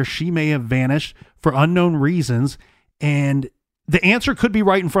situation where she may have vanished for unknown reasons. And the answer could be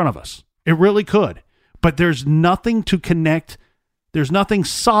right in front of us. It really could. But there's nothing to connect. There's nothing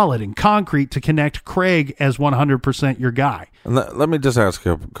solid and concrete to connect Craig as 100% your guy. And let me just ask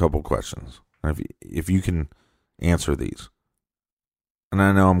a couple questions, if you can answer these. And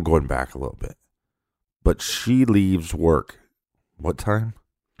I know I'm going back a little bit, but she leaves work what time?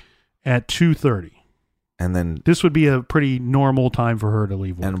 At 2:30. And then this would be a pretty normal time for her to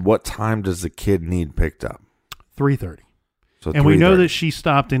leave work. And what time does the kid need picked up? 3:30. So and we know that she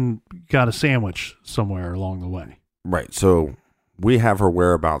stopped and got a sandwich somewhere along the way. Right. So we have her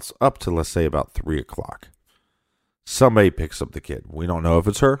whereabouts up to, let's say, about 3 o'clock. Somebody picks up the kid. We don't know if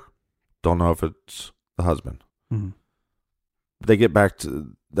it's her. Don't know if it's the husband. Mm-hmm. They get back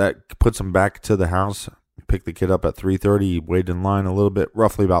to that, puts them back to the house, pick the kid up at 3:30, wait in line a little bit,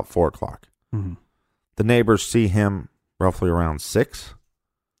 roughly about 4 o'clock. Mm-hmm. The neighbors see him roughly around 6.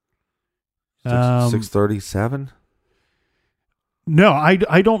 6:30, 7? No,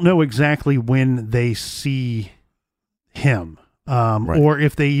 I don't know exactly when they see him, Right. or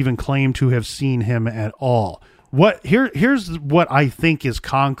if they even claim to have seen him at all. Here's what I think is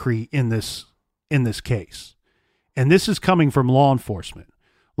concrete in this case, and this is coming from law enforcement.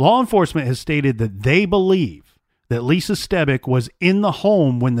 Law enforcement has stated that they believe that Lisa Stebic was in the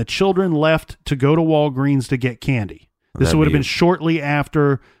home when the children left to go to Walgreens to get candy. This would have been shortly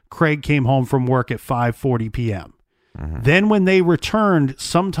after Craig came home from work at 5:40 p.m. Mm-hmm. Then when they returned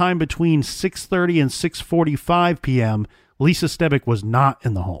sometime between 6:30 and 6:45 p.m., Lisa Stebic was not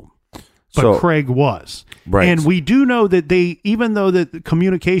in the home, but Craig was. Right. And we do know that even though that the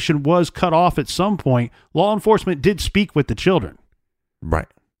communication was cut off at some point, law enforcement did speak with the children. Right.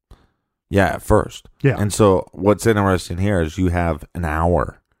 Yeah, at first. Yeah. And so what's interesting here is you have an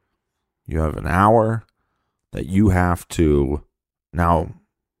hour. You have an hour that you have to now.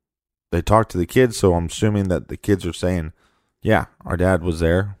 They talk to the kids, so I'm assuming that the kids are saying, yeah, our dad was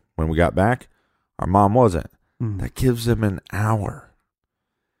there when we got back. Our mom wasn't. That gives them an hour.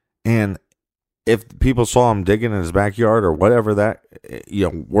 And if people saw him digging in his backyard or whatever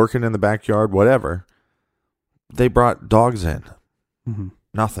working in the backyard, whatever, they brought dogs in. Mm-hmm.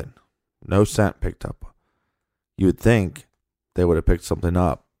 Nothing. No scent picked up. You would think they would have picked something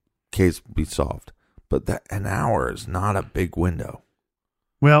up, case would be solved. But an hour is not a big window.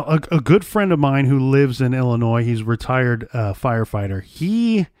 Well, a good friend of mine who lives in Illinois, he's a retired firefighter.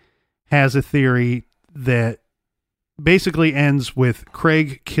 He has a theory that basically ends with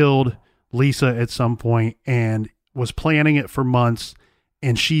Craig killed Lisa at some point and was planning it for months,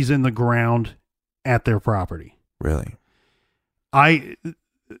 and she's in the ground at their property. Really?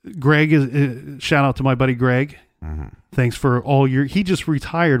 Greg is shout out to my buddy Greg. Mm-hmm. Thanks for he just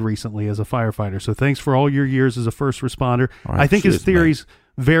retired recently as a firefighter. So thanks for all your years as a first responder. I think his theory's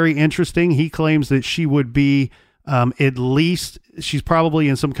very interesting. He claims that she would be at least, she's probably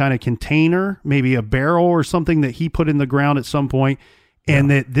in some kind of container, maybe a barrel or something that he put in the ground at some point, and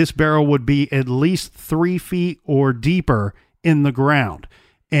that this barrel would be at least 3 feet or deeper in the ground.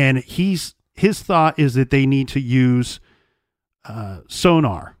 And his thought is that they need to use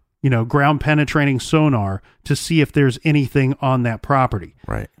sonar, ground penetrating sonar, to see if there's anything on that property.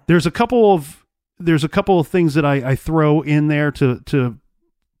 Right. There's a couple of things that I throw in there to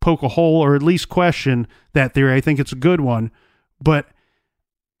poke a hole or at least question that theory. I think it's a good one, but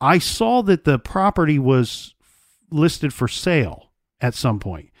I saw that the property was listed for sale at some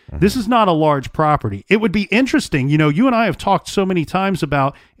point. Mm-hmm. This is not a large property. It would be interesting. You and I have talked so many times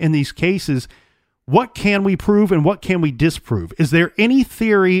about in these cases, what can we prove and what can we disprove? Is there any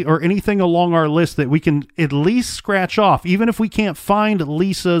theory or anything along our list that we can at least scratch off, even if we can't find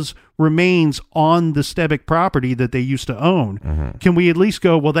Lisa's remains on the Stebic property that they used to own? Mm-hmm. Can we at least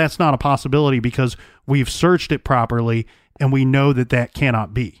go, well, that's not a possibility because we've searched it properly and we know that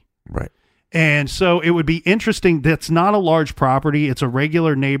cannot be. Right. And so it would be interesting. That's not a large property. It's a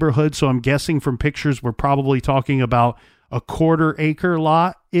regular neighborhood. So I'm guessing from pictures, we're probably talking about a 1/4 acre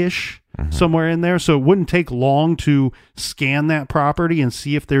lot-ish. Mm-hmm. Somewhere in there. So it wouldn't take long to scan that property and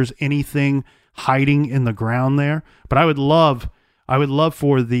see if there's anything hiding in the ground there. But I would love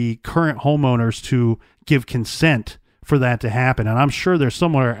for the current homeowners to give consent for that to happen. And I'm sure there's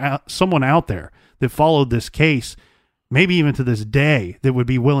someone out there that followed this case, maybe even to this day, that would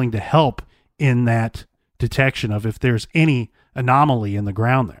be willing to help in that detection of if there's any anomaly in the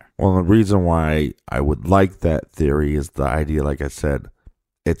ground there. Well, the reason why I would like that theory is the idea, like I said,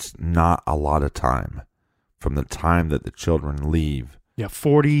 it's not a lot of time from the time that the children leave. Yeah,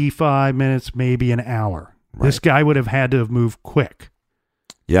 45 minutes, maybe an hour. Right. This guy would have had to have moved quick.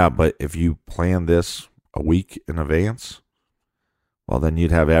 Yeah, but if you plan this a week in advance, well, then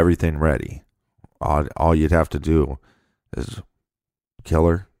you'd have everything ready. All you'd have to do is kill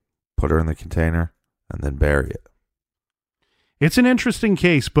her, put her in the container, and then bury it. It's an interesting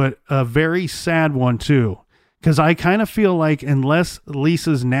case, but a very sad one, too. Because I kind of feel like unless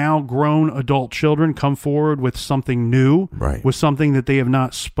Lisa's now grown adult children come forward with something new, right, with something that they have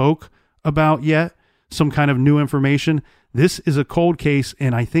not spoke about yet, some kind of new information, this is a cold case,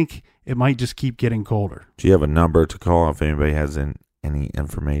 and I think it might just keep getting colder. Do you have a number to call if anybody has any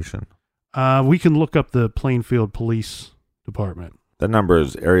information? We can look up the Plainfield Police Department. The number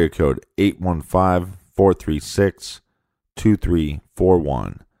is area code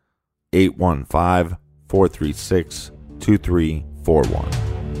 815-436-2341. 815-436-2341.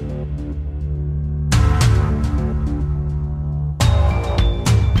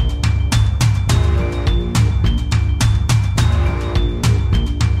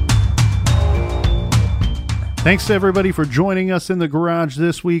 Thanks to everybody for joining us in the garage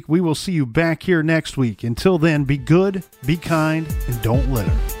this week. We will see you back here next week. Until then, be good, be kind, and don't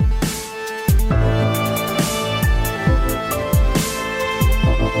litter.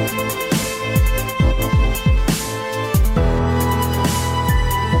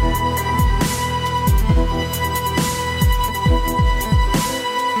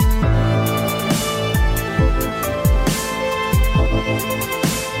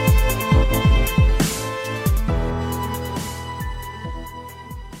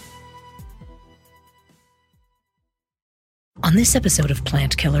 On this episode of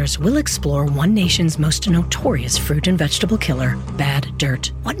Plant Killers, we'll explore one nation's most notorious fruit and vegetable killer, bad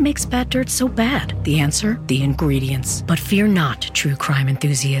dirt. What makes bad dirt so bad? The answer? The ingredients. But fear not, true crime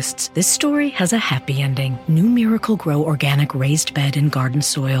enthusiasts. This story has a happy ending. New Miracle-Gro Organic Raised Bed and Garden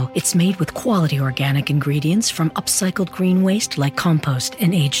Soil. It's made with quality organic ingredients from upcycled green waste like compost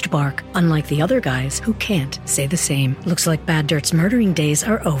and aged bark. Unlike the other guys who can't say the same. Looks like bad dirt's murdering days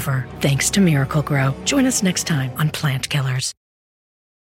are over, thanks to Miracle-Gro. Join us next time on Plant Killers.